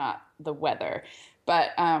when and not the whether.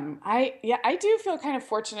 But I do feel kind of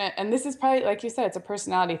fortunate, and this is probably, like you said, it's a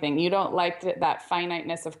personality thing. You don't like that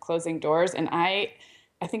finiteness of closing doors, and I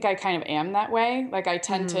think I kind of am that way. Like I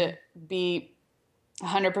tend to be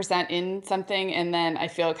 100% in something, and then I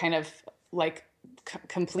feel kind of like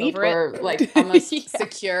complete or like almost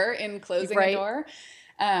secure in closing a door.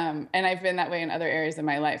 And I've been that way in other areas of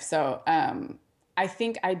my life. So I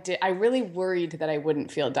think I really worried that I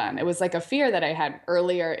wouldn't feel done. It was like a fear that I had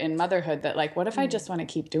earlier in motherhood that like, what if I just want to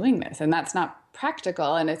keep doing this? And that's not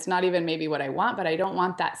practical. And it's not even maybe what I want, but I don't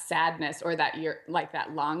want that sadness or that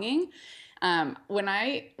that longing.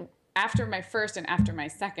 After my first and after my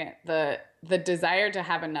second, the desire to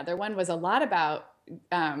have another one was a lot about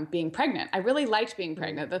being pregnant. I really liked being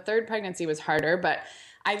pregnant. The third pregnancy was harder, but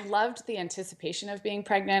I loved the anticipation of being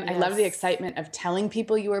pregnant. Yes. I loved the excitement of telling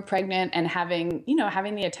people you were pregnant and having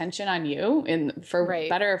the attention on you for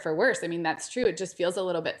better or for worse. I mean, that's true. It just feels a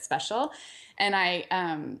little bit special. And I,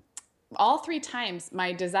 all three times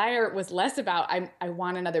my desire was less about, I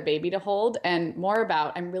want another baby to hold, and more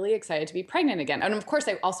about, I'm really excited to be pregnant again. And of course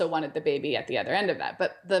I also wanted the baby at the other end of that,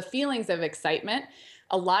 but the feelings of excitement,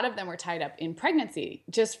 a lot of them were tied up in pregnancy,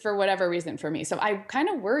 just for whatever reason for me. So I kind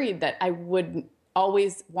of worried that I would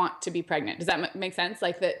always want to be pregnant. Does that make sense?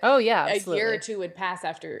 Like that. Oh yeah, absolutely. A year or two would pass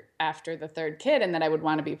after the third kid, and then I would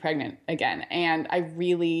want to be pregnant again. And I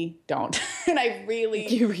really don't. And I really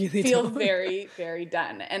feel very, very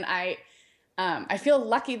done. And I feel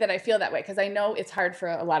lucky that I feel that way, because I know it's hard for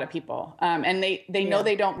a lot of people. And they know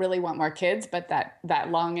they don't really want more kids, but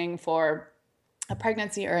that longing for a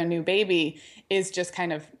pregnancy or a new baby is just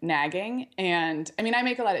kind of nagging. And I mean, I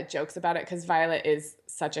make a lot of jokes about it because Violet is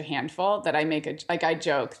such a handful that I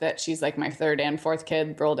joke that she's like my third and fourth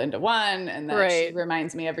kid rolled into one, and that she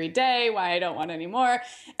reminds me every day why I don't want any more.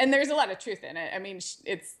 And there's a lot of truth in it. I mean,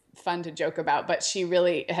 it's fun to joke about, but she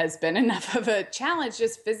really has been enough of a challenge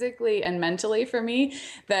just physically and mentally for me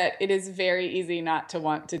that it is very easy not to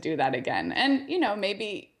want to do that again. And,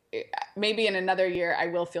 maybe in another year I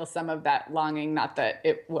will feel some of that longing, not that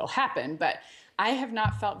it will happen, but I have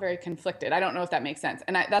not felt very conflicted. I don't know if that makes sense.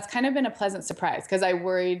 And that's kind of been a pleasant surprise, because I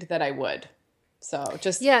worried that I would. So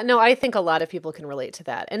just... Yeah, no, I think a lot of people can relate to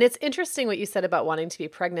that. And it's interesting what you said about wanting to be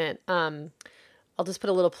pregnant. I'll just put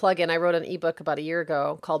a little plug in. I wrote an ebook about a year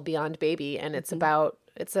ago called Beyond Baby, and it's about,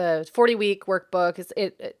 it's a 40-week workbook.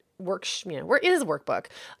 It works, it is a workbook,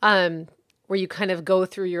 where you kind of go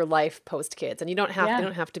through your life post kids, and you don't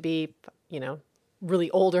have to be,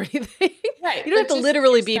 really old or anything. Right. You don't have to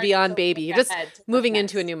literally be beyond baby. You're just moving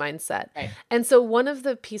into a new mindset. Right. And so one of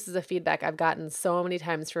the pieces of feedback I've gotten so many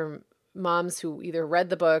times from moms who either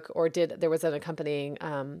read the book or there was an accompanying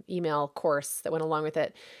email course that went along with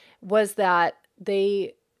it, was that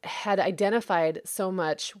they had identified so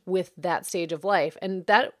much with that stage of life. And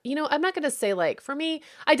that, I'm not going to say, like, for me,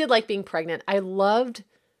 I did like being pregnant. I loved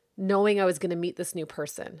knowing I was going to meet this new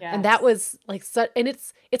person. Yes. And that was like, and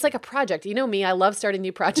it's like a project. You know me, I love starting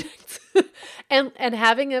new projects. and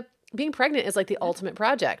being pregnant is like the ultimate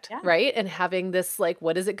project, right? And having this, like,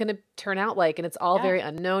 what is it going to turn out like? And it's all very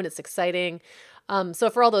unknown. It's exciting. So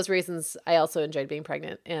for all those reasons, I also enjoyed being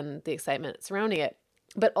pregnant and the excitement surrounding it.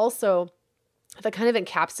 But also, if I kind of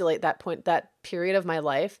encapsulate that period of my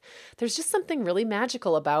life, there's just something really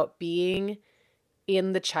magical about being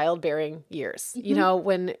in the childbearing years.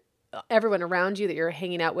 When everyone around you that you're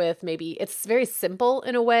hanging out with, maybe it's very simple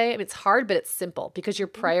in a way. I mean, it's hard, but it's simple because your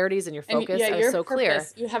priorities and your focus are so clear.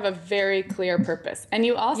 You have a very clear purpose. And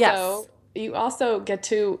you also you also get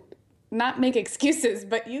to not make excuses,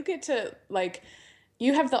 but you get to like,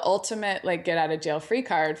 you have the ultimate like get out of jail free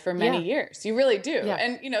card for many years. You really do. Yeah.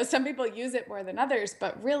 And, you know, some people use it more than others,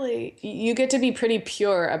 but really you get to be pretty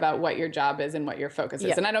pure about what your job is and what your focus is.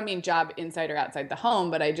 Yeah. And I don't mean job inside or outside the home,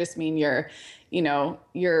 but I just mean your, you know,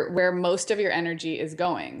 your, where most of your energy is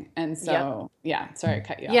going. And so, sorry, I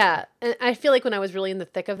cut you off. Yeah. And I feel like when I was really in the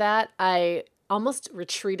thick of that, I almost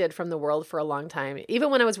retreated from the world for a long time. Even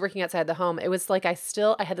when I was working outside the home, it was like I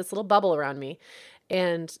had this little bubble around me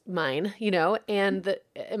and mine, you know, and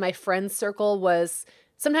my friend circle was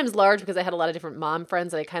sometimes large because I had a lot of different mom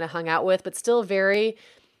friends that I kind of hung out with, but still very,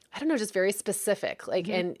 I don't know, just very specific. Like,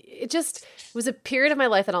 and it was a period of my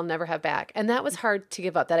life that I'll never have back. And that was hard to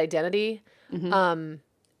give up, that identity.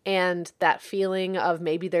 And that feeling of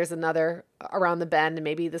maybe there's another around the bend and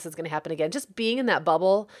maybe this is going to happen again. Just being in that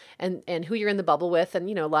bubble and who you're in the bubble with. And,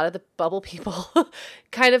 you know, a lot of the bubble people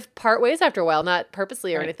kind of part ways after a while, not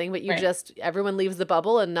purposely or anything, but everyone leaves the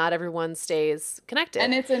bubble and not everyone stays connected.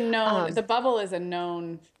 And it's a known, the bubble is a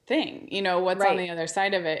known thing. You know, what's on the other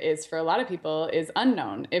side of it is for a lot of people is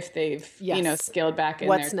unknown if they've, you know, scaled back in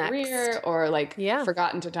their career or like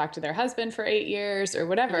forgotten to talk to their husband for 8 years or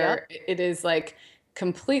whatever. It is like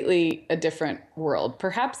completely a different world,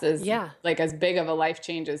 perhaps as like as big of a life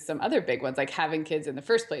change as some other big ones, like having kids in the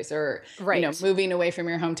first place or, you know, moving away from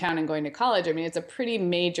your hometown and going to college. I mean, it's a pretty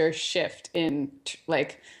major shift in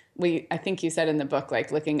like, I think you said in the book,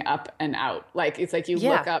 like looking up and out, like, it's like you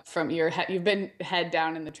look up from your head, you've been head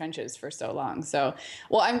down in the trenches for so long. So,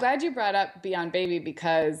 well, I'm glad you brought up Beyond Baby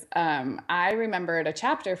because I remembered a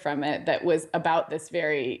chapter from it that was about this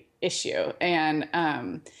very issue. And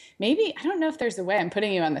maybe, I don't know if there's a way, I'm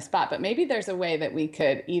putting you on the spot, but maybe there's a way that we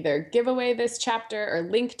could either give away this chapter or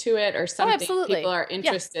link to it or something. If people are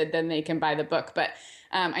interested, then they can buy the book. But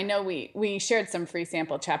I know we shared some free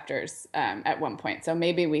sample chapters at one point, so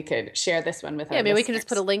maybe we could share this one with our listeners. We can just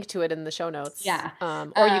put a link to it in the show notes. Yeah.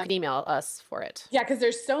 Or you can email us for it. Yeah, because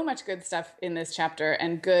there's so much good stuff in this chapter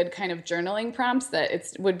and good kind of journaling prompts that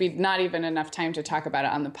it would be not even enough time to talk about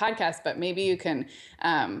it on the podcast, but maybe you can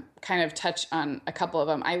kind of touch on a couple of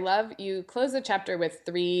them. I love you close the chapter with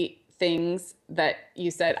 3 things that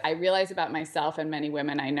you said, I realize about myself and many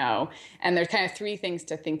women I know. And there's kind of 3 things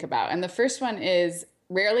to think about. And the first one is,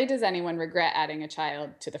 rarely does anyone regret adding a child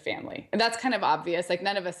to the family. And that's kind of obvious. Like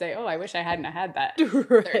none of us say, oh, I wish I hadn't had that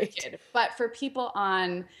third kid. But for people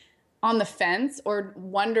on the fence or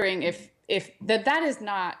wondering if that is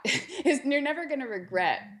not, you're never going to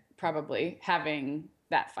regret probably having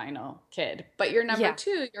that final kid. But your number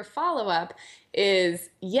 2, your follow-up is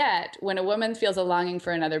yet when a woman feels a longing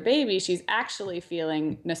for another baby, she's actually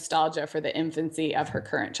feeling nostalgia for the infancy of her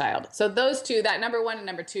current child. So those two, that number 1 and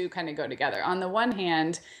number 2 kind of go together. On the one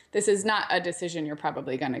hand, this is not a decision you're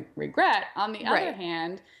probably going to regret. On the other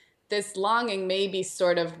hand, this longing may be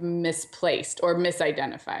sort of misplaced or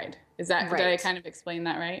misidentified. Is that, did I kind of explain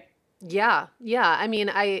that right? Yeah. Yeah. I mean,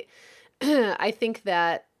 I think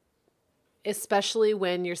that especially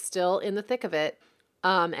when you're still in the thick of it,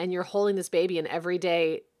 and you're holding this baby and every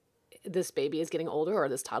day this baby is getting older or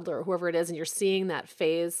this toddler or whoever it is, and you're seeing that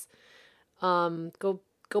phase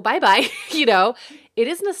go bye-bye, you know, it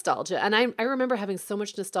is nostalgia. And I remember having so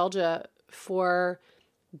much nostalgia for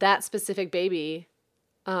that specific baby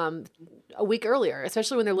a week earlier,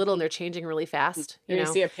 especially when they're little and they're changing really fast. You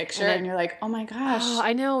see a picture and you're like, oh my gosh. Oh,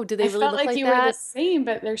 I know. Do they really look like that? I felt like you were the same,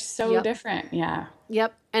 but they're so different. Yeah.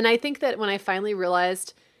 Yep. And I think that when I finally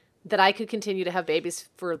realized that I could continue to have babies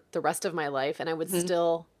for the rest of my life and I would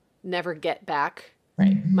still never get back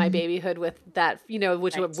my babyhood with that, you know,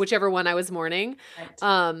 whichever one I was mourning.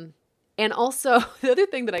 Right. And also the other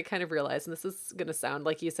thing that I kind of realized, and this is going to sound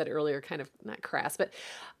like you said earlier, kind of not crass, but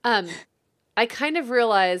I kind of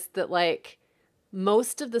realized that like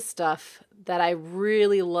most of the stuff that I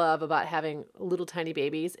really love about having little tiny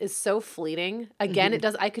babies is so fleeting. Again,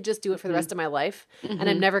 I could just do it for the rest of my life and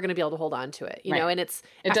I'm never going to be able to hold on to it, you know, and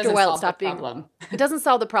after a while it stopped being, it doesn't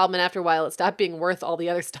solve the problem. And after a while it stopped being worth all the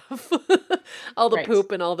other stuff, all the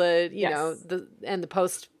poop and all the, you know, and the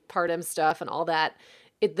postpartum stuff and all that.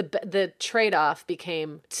 The trade-off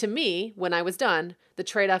became, to me, when I was done, the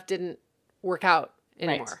trade-off didn't work out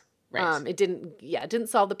anymore. Right. It didn't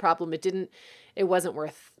solve the problem. It wasn't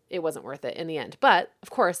worth it in the end. But of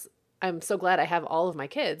course, I'm so glad I have all of my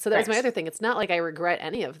kids. So that was my other thing. It's not like I regret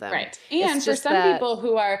any of them. Right. And for some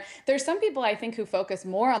people there's some people I think who focus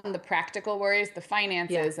more on the practical worries, the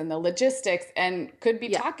finances and the logistics, and could be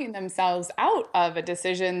talking themselves out of a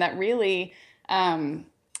decision that really,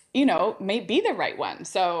 may be the right one.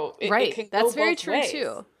 So it can That's go very both true ways.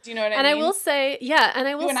 too. Do you know what I And mean? I will say, yeah, and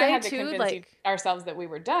I will You and I say had to too, convince like ourselves that we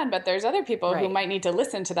were done, but there's other people who Right. might need to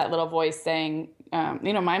listen to that little voice saying,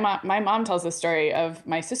 my mom tells the story of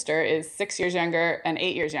my sister is 6 years younger and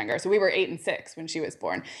 8 years younger. So we were 8 and 6 when she was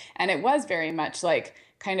born. And it was very much like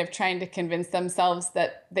kind of trying to convince themselves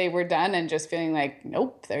that they were done and just feeling like,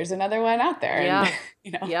 nope, there's another one out there. Yeah.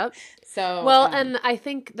 And, Yep. So Well, and I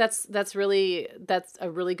think that's a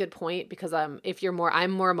really good point, because if you're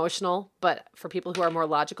I'm more emotional, but for people who are more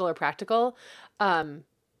logical or practical,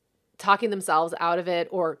 talking themselves out of it,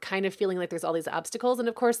 or kind of feeling like there's all these obstacles. And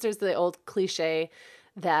of course there's the old cliche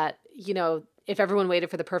that, if everyone waited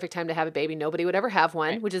for the perfect time to have a baby, nobody would ever have one,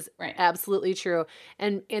 Right. which is Right. absolutely true.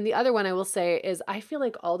 And the other one I will say is, I feel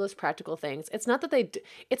like all those practical things, it's not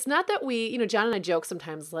that we, John and I joke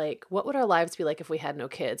sometimes, like, what would our lives be like if we had no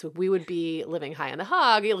kids? We would be living high on the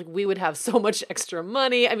hog. Like, we would have so much extra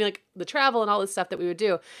money. I mean, like the travel and all this stuff that we would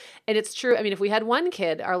do. And it's true. I mean, if we had one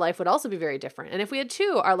kid, our life would also be very different. And if we had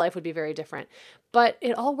two, our life would be very different. But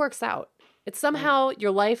it all works out. It's somehow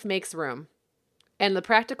your life makes room. And the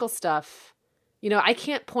practical stuff, I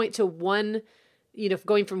can't point to one,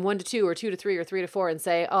 going from 1 to 2 or 2 to 3 or 3 to 4 and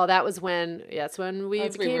say, oh, that's when we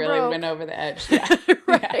became really broke. went over the edge. Yeah.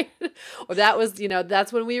 Right. Yeah. Or that was,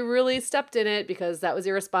 that's when we really stepped in it because that was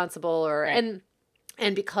irresponsible, or, Right.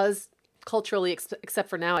 and because culturally, except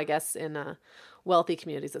for now, I guess in wealthy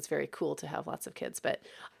communities, it's very cool to have lots of kids. But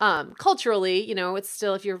culturally, it's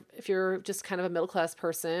still, if you're just kind of a middle-class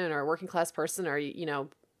person or a working class person, or,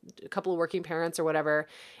 a couple of working parents or whatever,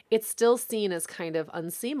 it's still seen as kind of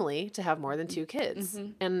unseemly to have more than 2 kids.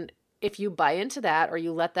 Mm-hmm. And if you buy into that, or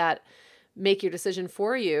you let that make your decision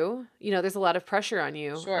for you, there's a lot of pressure on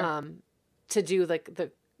you to do like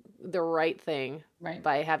the right thing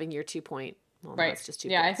by having your 2 point. Well, no, it's just 2.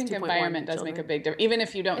 Yeah, I think environment does make a big difference. Even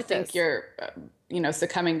if you don't think you're,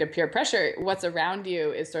 succumbing to peer pressure, what's around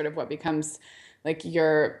you is sort of what becomes like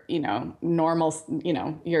your, normal,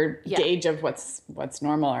 your gauge of what's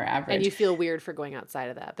normal or average. And you feel weird for going outside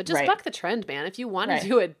of that. But just buck the trend, man. If you want to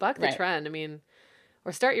do it, buck the trend. I mean,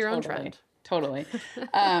 or start your own trend. Totally.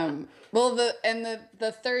 Well,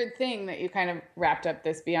 the third thing that you kind of wrapped up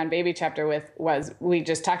this Beyond Baby chapter with was, we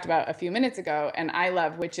just talked about a few minutes ago, and I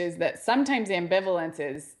love, which is that sometimes ambivalence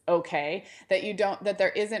is okay, that there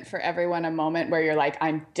isn't for everyone a moment where you're like,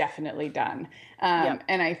 I'm definitely done.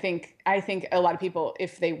 And I think a lot of people,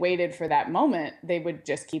 if they waited for that moment, they would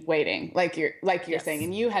just keep waiting, like you're saying,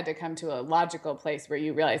 and you had to come to a logical place where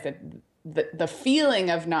you realized that the feeling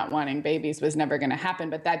of not wanting babies was never going to happen,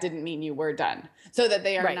 but that didn't mean you were done. So that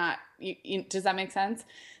they are not, does that make sense?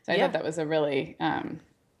 So I thought that was a really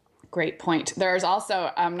great point. There's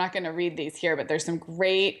also, I'm not going to read these here, but there's some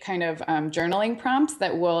great kind of journaling prompts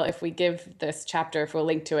that if we give this chapter, if we'll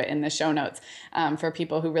link to it in the show notes, for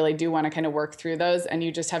people who really do want to kind of work through those. And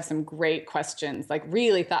you just have some great questions, like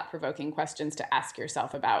really thought-provoking questions to ask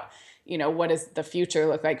yourself about, what does the future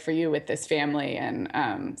look like for you with this family?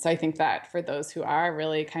 And so I think that for those who are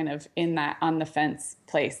really kind of in that on the fence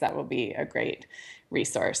place, that will be a great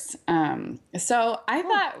resource. So I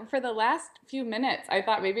thought for the last few minutes, I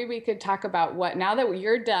thought maybe we could talk about now that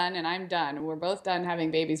you're done and I'm done, we're both done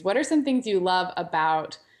having babies, what are some things you love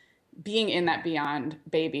about being in that beyond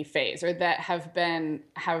baby phase, or that have been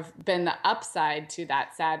the upside to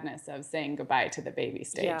that sadness of saying goodbye to the baby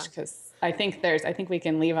stage? Because I think we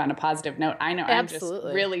can leave on a positive note. I know Absolutely. I'm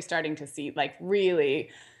just really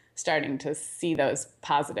starting to see those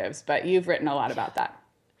positives, but you've written a lot about that.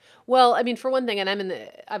 Well, I mean, for one thing, and I'm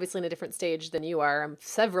obviously in a different stage than you are. I'm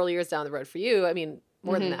several years down the road for you. I mean,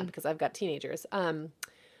 more than that, because I've got teenagers.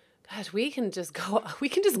 Gosh, we can just go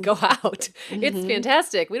out. It's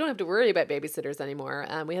fantastic. We don't have to worry about babysitters anymore.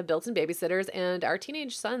 We have built-in babysitters, and our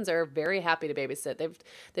teenage sons are very happy to babysit.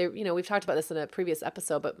 We've talked about this in a previous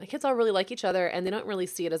episode, but my kids all really like each other, and they don't really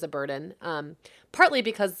see it as a burden. Partly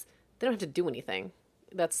because they don't have to do anything.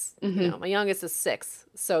 That's, my youngest is 6.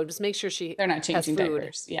 So just make sure they're not changing has food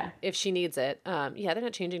diapers. Yeah. If she needs it. They're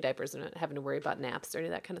not changing diapers. They're not having to worry about naps or any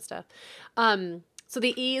of that kind of stuff. So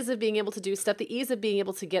the ease of being able to do stuff, the ease of being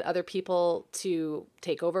able to get other people to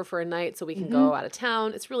take over for a night so we can go out of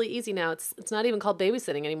town. It's really easy now. It's not even called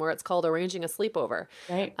babysitting anymore. It's called arranging a sleepover.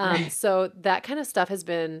 Right. So that kind of stuff has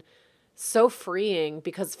been so freeing,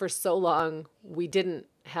 because for so long we didn't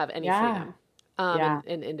have any freedom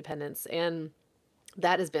and independence. And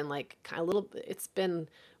that has been like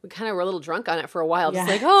we kind of were a little drunk on it for a while. Just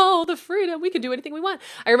like, oh, the freedom, we can do anything we want.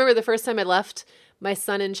 I remember the first time I left my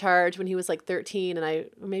son in charge when he was like 13 and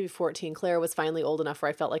maybe 14, Claire was finally old enough where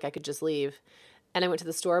I felt like I could just leave. and I went to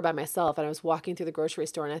the store by myself, and I was walking through the grocery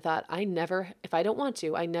store, and I thought, if I don't want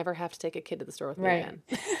to, I never have to take a kid to the store with me again.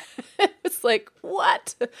 It's like,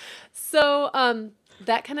 what? So,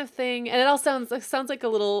 that kind of thing. And it all sounds like a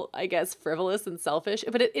little, I guess, frivolous and selfish,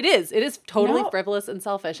 but it is totally frivolous and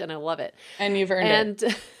selfish, and I love it. And you've earned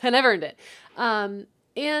it. And I've earned it.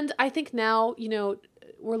 And I think now,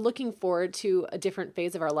 we're looking forward to a different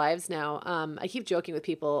phase of our lives now. I keep joking with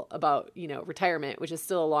people about, retirement, which is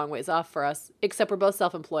still a long ways off for us, except we're both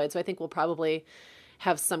self-employed. So I think we'll probably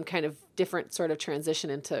have some kind of different sort of transition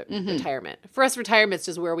into retirement. For us, retirement's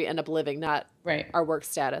just where we end up living, not our work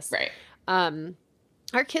status. Right.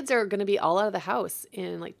 Our kids are going to be all out of the house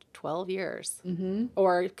in like 12 years,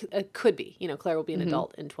 or it could be, Claire will be an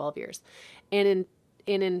adult in 12 years. And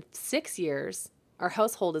in 6 years, our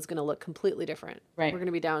household is going to look completely different. Right. We're going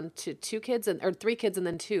to be down to 3 kids and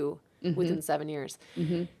then 2 within 7 years.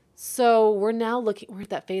 So we're at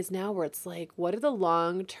that phase now where it's like, what are the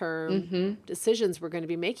long-term decisions we're going to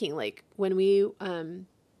be making? Like when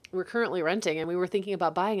we're currently renting and we were thinking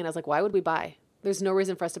about buying, and I was like, why would we buy? There's no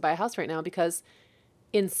reason for us to buy a house right now, because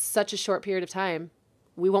in such a short period of time,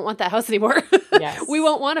 we won't want that house anymore. Yes. We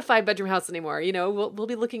won't want a 5-bedroom house anymore. We'll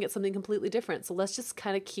be looking at something completely different. So let's just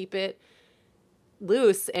kind of keep it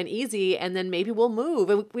loose and easy, and then maybe we'll move.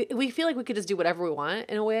 And we feel like we could just do whatever we want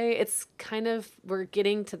in a way. It's kind of, we're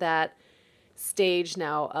getting to that stage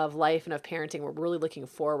now of life and of parenting. We're really looking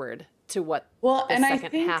forward to what the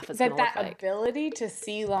second half is going to look like. That ability to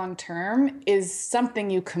see long term is something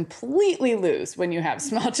you completely lose when you have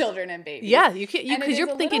small children and babies. Yeah, because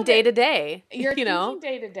you're thinking day to day. You're thinking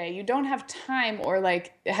day to day. You don't have time, or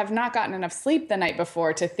have not gotten enough sleep the night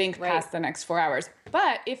before to think past the next 4 hours.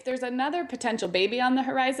 But if there's another potential baby on the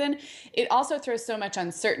horizon, it also throws so much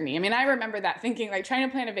uncertainty. I mean, I remember that thinking, trying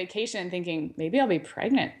to plan a vacation and thinking, maybe I'll be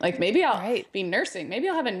pregnant. Maybe I'll be nursing. Maybe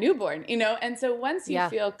I'll have a newborn, And so once you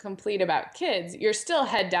feel complete about kids, you're still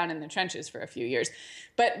head down in the trenches for a few years.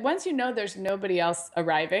 But once there's nobody else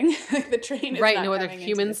arriving, the train is not no other coming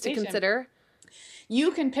humans into the to station, consider.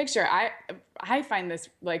 You can picture, I find this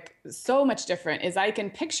so much different, is I can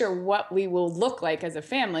picture what we will look like as a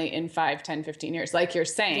family in 5, 10, 15 years, like you're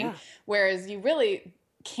saying, whereas you really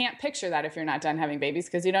can't picture that if you're not done having babies,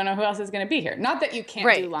 because you don't know who else is going to be here. Not that you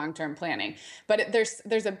can't do long-term planning, but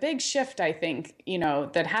there's a big shift, I think,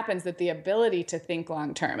 that happens, that the ability to think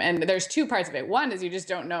long-term. And there's 2 parts of it. One is you just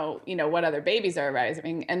don't know, what other babies are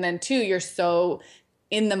arriving. And then 2, you're so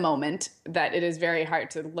in the moment that it is very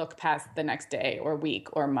hard to look past the next day or week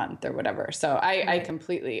or month or whatever. So I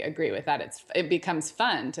completely agree with that. It becomes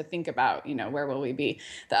fun to think about, where will we be?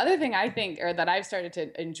 The other thing I think, or that I've started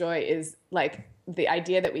to enjoy, is the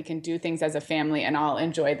idea that we can do things as a family and all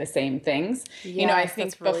enjoy the same things. Yes, I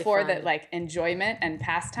think really before fun. that, enjoyment and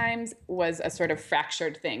pastimes was a sort of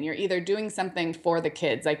fractured thing. You're either doing something for the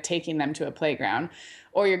kids, like taking them to a playground,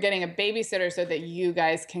 or you're getting a babysitter so that you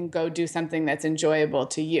guys can go do something that's enjoyable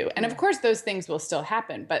to you. And of course, those things will still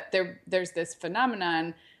happen, but there's this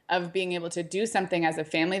phenomenon of being able to do something as a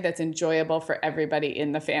family that's enjoyable for everybody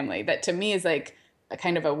in the family. That to me is a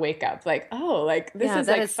kind of a wake up, this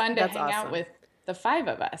is fun to hang out with the 5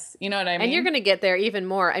 of us. You know what I mean? And you're going to get there even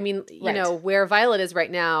more. I mean, where Violet is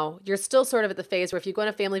right now, you're still sort of at the phase where if you go on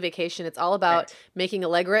a family vacation, it's all about making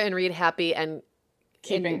Allegra and Reed happy and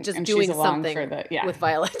doing something with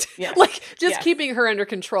Violet. Yes. Keeping her under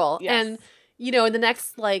control. Yes. And in the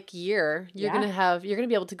next year, you're going to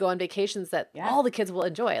be able to go on vacations that all the kids will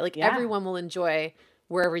enjoy. Everyone will enjoy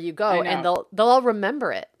wherever you go, and they'll all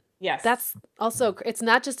remember it. Yes. That's also, it's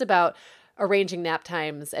not just about arranging nap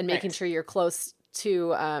times and making sure you're close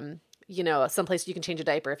to, someplace you can change a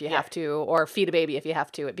diaper if you have to, or feed a baby if you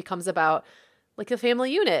have to. It becomes about a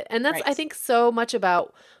family unit. And that's, I think, so much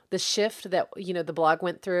about the shift that, the blog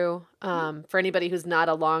went through. For anybody who's not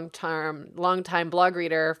a long-time blog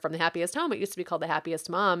reader from The Happiest Home, it used to be called The Happiest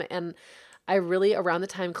Mom. And I really, around the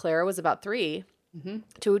time Clara was about 3,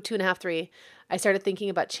 2.5, 3, I started thinking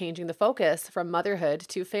about changing the focus from motherhood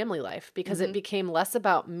to family life, because it became less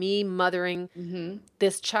about me mothering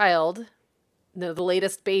this child, the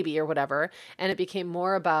latest baby or whatever, and it became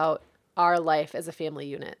more about our life as a family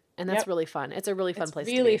unit. And that's really fun. It's a really fun place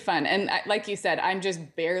to be. It's really fun. And like you said, I'm just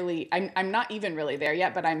barely, I'm not even really there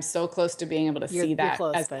yet, but I'm so close to being able to see that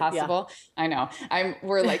as possible. Yeah. I know.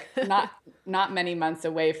 We're not many months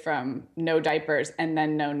away from no diapers and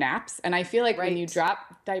then no naps. And I feel like when you drop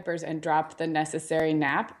diapers and drop the necessary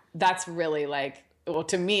nap, that's really well,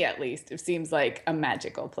 to me at least, it seems like a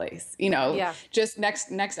magical place. Just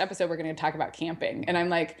next episode, we're going to talk about camping. And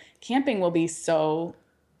I'm camping will be so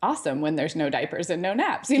awesome when there's no diapers and no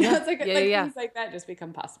naps. You know, it's like, things like that just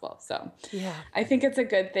become possible. So I think it's a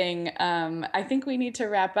good thing. I think we need to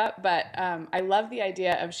wrap up, but I love the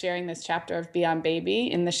idea of sharing this chapter of Beyond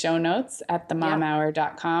Baby in the show notes at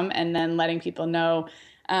themomhour.com, and then letting people know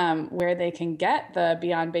where they can get the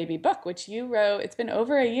Beyond Baby book, which you wrote. It's been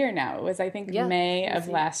over a year now. It was, I think, May of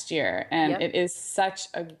last year. And it is such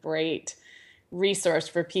a great resource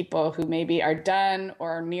for people who maybe are done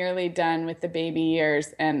or nearly done with the baby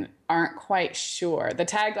years and aren't quite sure. The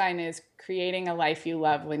tagline is creating a life you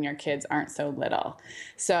love when your kids aren't so little.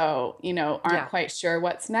 So, you know, aren't quite sure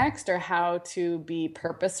what's next or how to be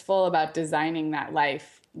purposeful about designing that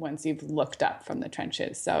life once you've looked up from the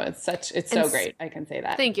trenches. So it's so great. I can say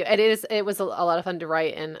that. Thank you. It was a lot of fun to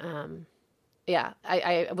write, and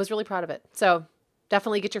I was really proud of it. So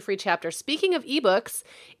definitely get your free chapter. Speaking of ebooks,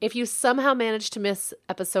 if you somehow managed to miss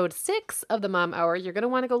episode 6 of the Mom Hour, you're going to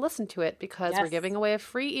want to go listen to it, because we're giving away a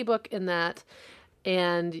free ebook in that,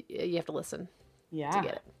 and you have to listen to get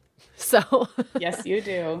it. So yes, you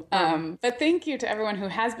do. But thank you to everyone who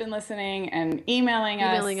has been listening and emailing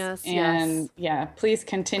us. And please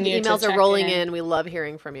continue. The emails are rolling in. We love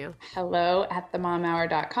hearing from you.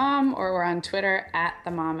 hello@themomhour.com, or we're on Twitter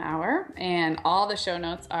 @themomhour. And all the show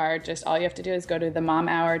notes are just, all you have to do is go to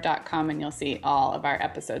themomhour.com and you'll see all of our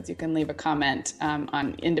episodes. You can leave a comment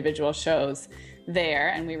on individual shows there,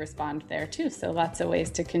 and we respond there too. So lots of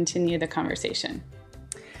ways to continue the conversation.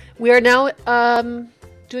 We are now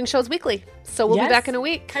doing shows weekly, so we'll be back in a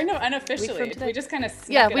week. Kind of unofficially. We just kind of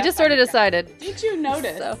we just sort of decided. Did you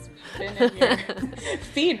notice? Been in your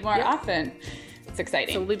feed more often. It's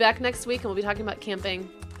exciting. So we'll be back next week, and we'll be talking about camping.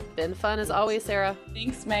 Been fun as always, Sarah.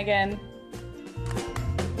 Thanks, Megan.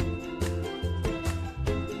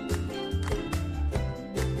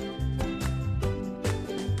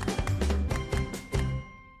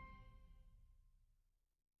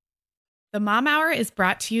 The Mom Hour is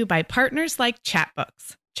brought to you by partners like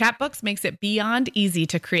Chatbooks. Chatbooks makes it beyond easy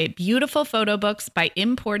to create beautiful photo books by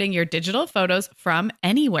importing your digital photos from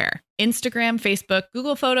anywhere: Instagram, Facebook,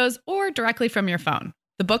 Google Photos, or directly from your phone.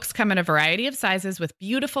 The books come in a variety of sizes with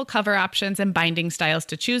beautiful cover options and binding styles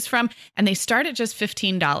to choose from, and they start at just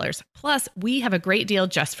 $15. Plus, we have a great deal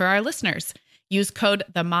just for our listeners. Use code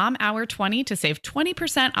TheMomHour20 to save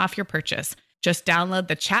 20% off your purchase. Just download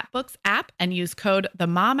the Chatbooks app and use code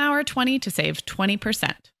TheMomHour20 to save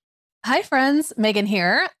 20%. Hi, friends. Megan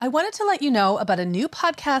here. I wanted to let you know about a new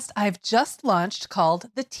podcast I've just launched called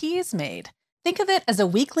The Teas Made. Think of it as a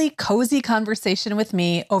weekly cozy conversation with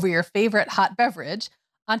me over your favorite hot beverage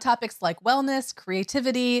on topics like wellness,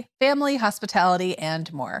 creativity, family, hospitality,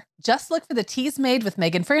 and more. Just look for The Teas Made with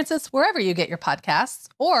Megan Francis wherever you get your podcasts,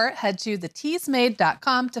 or head to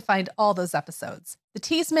theteasmade.com to find all those episodes. The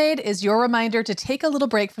Teas Made is your reminder to take a little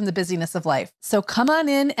break from the busyness of life. So come on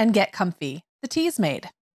in and get comfy. The Teas Made.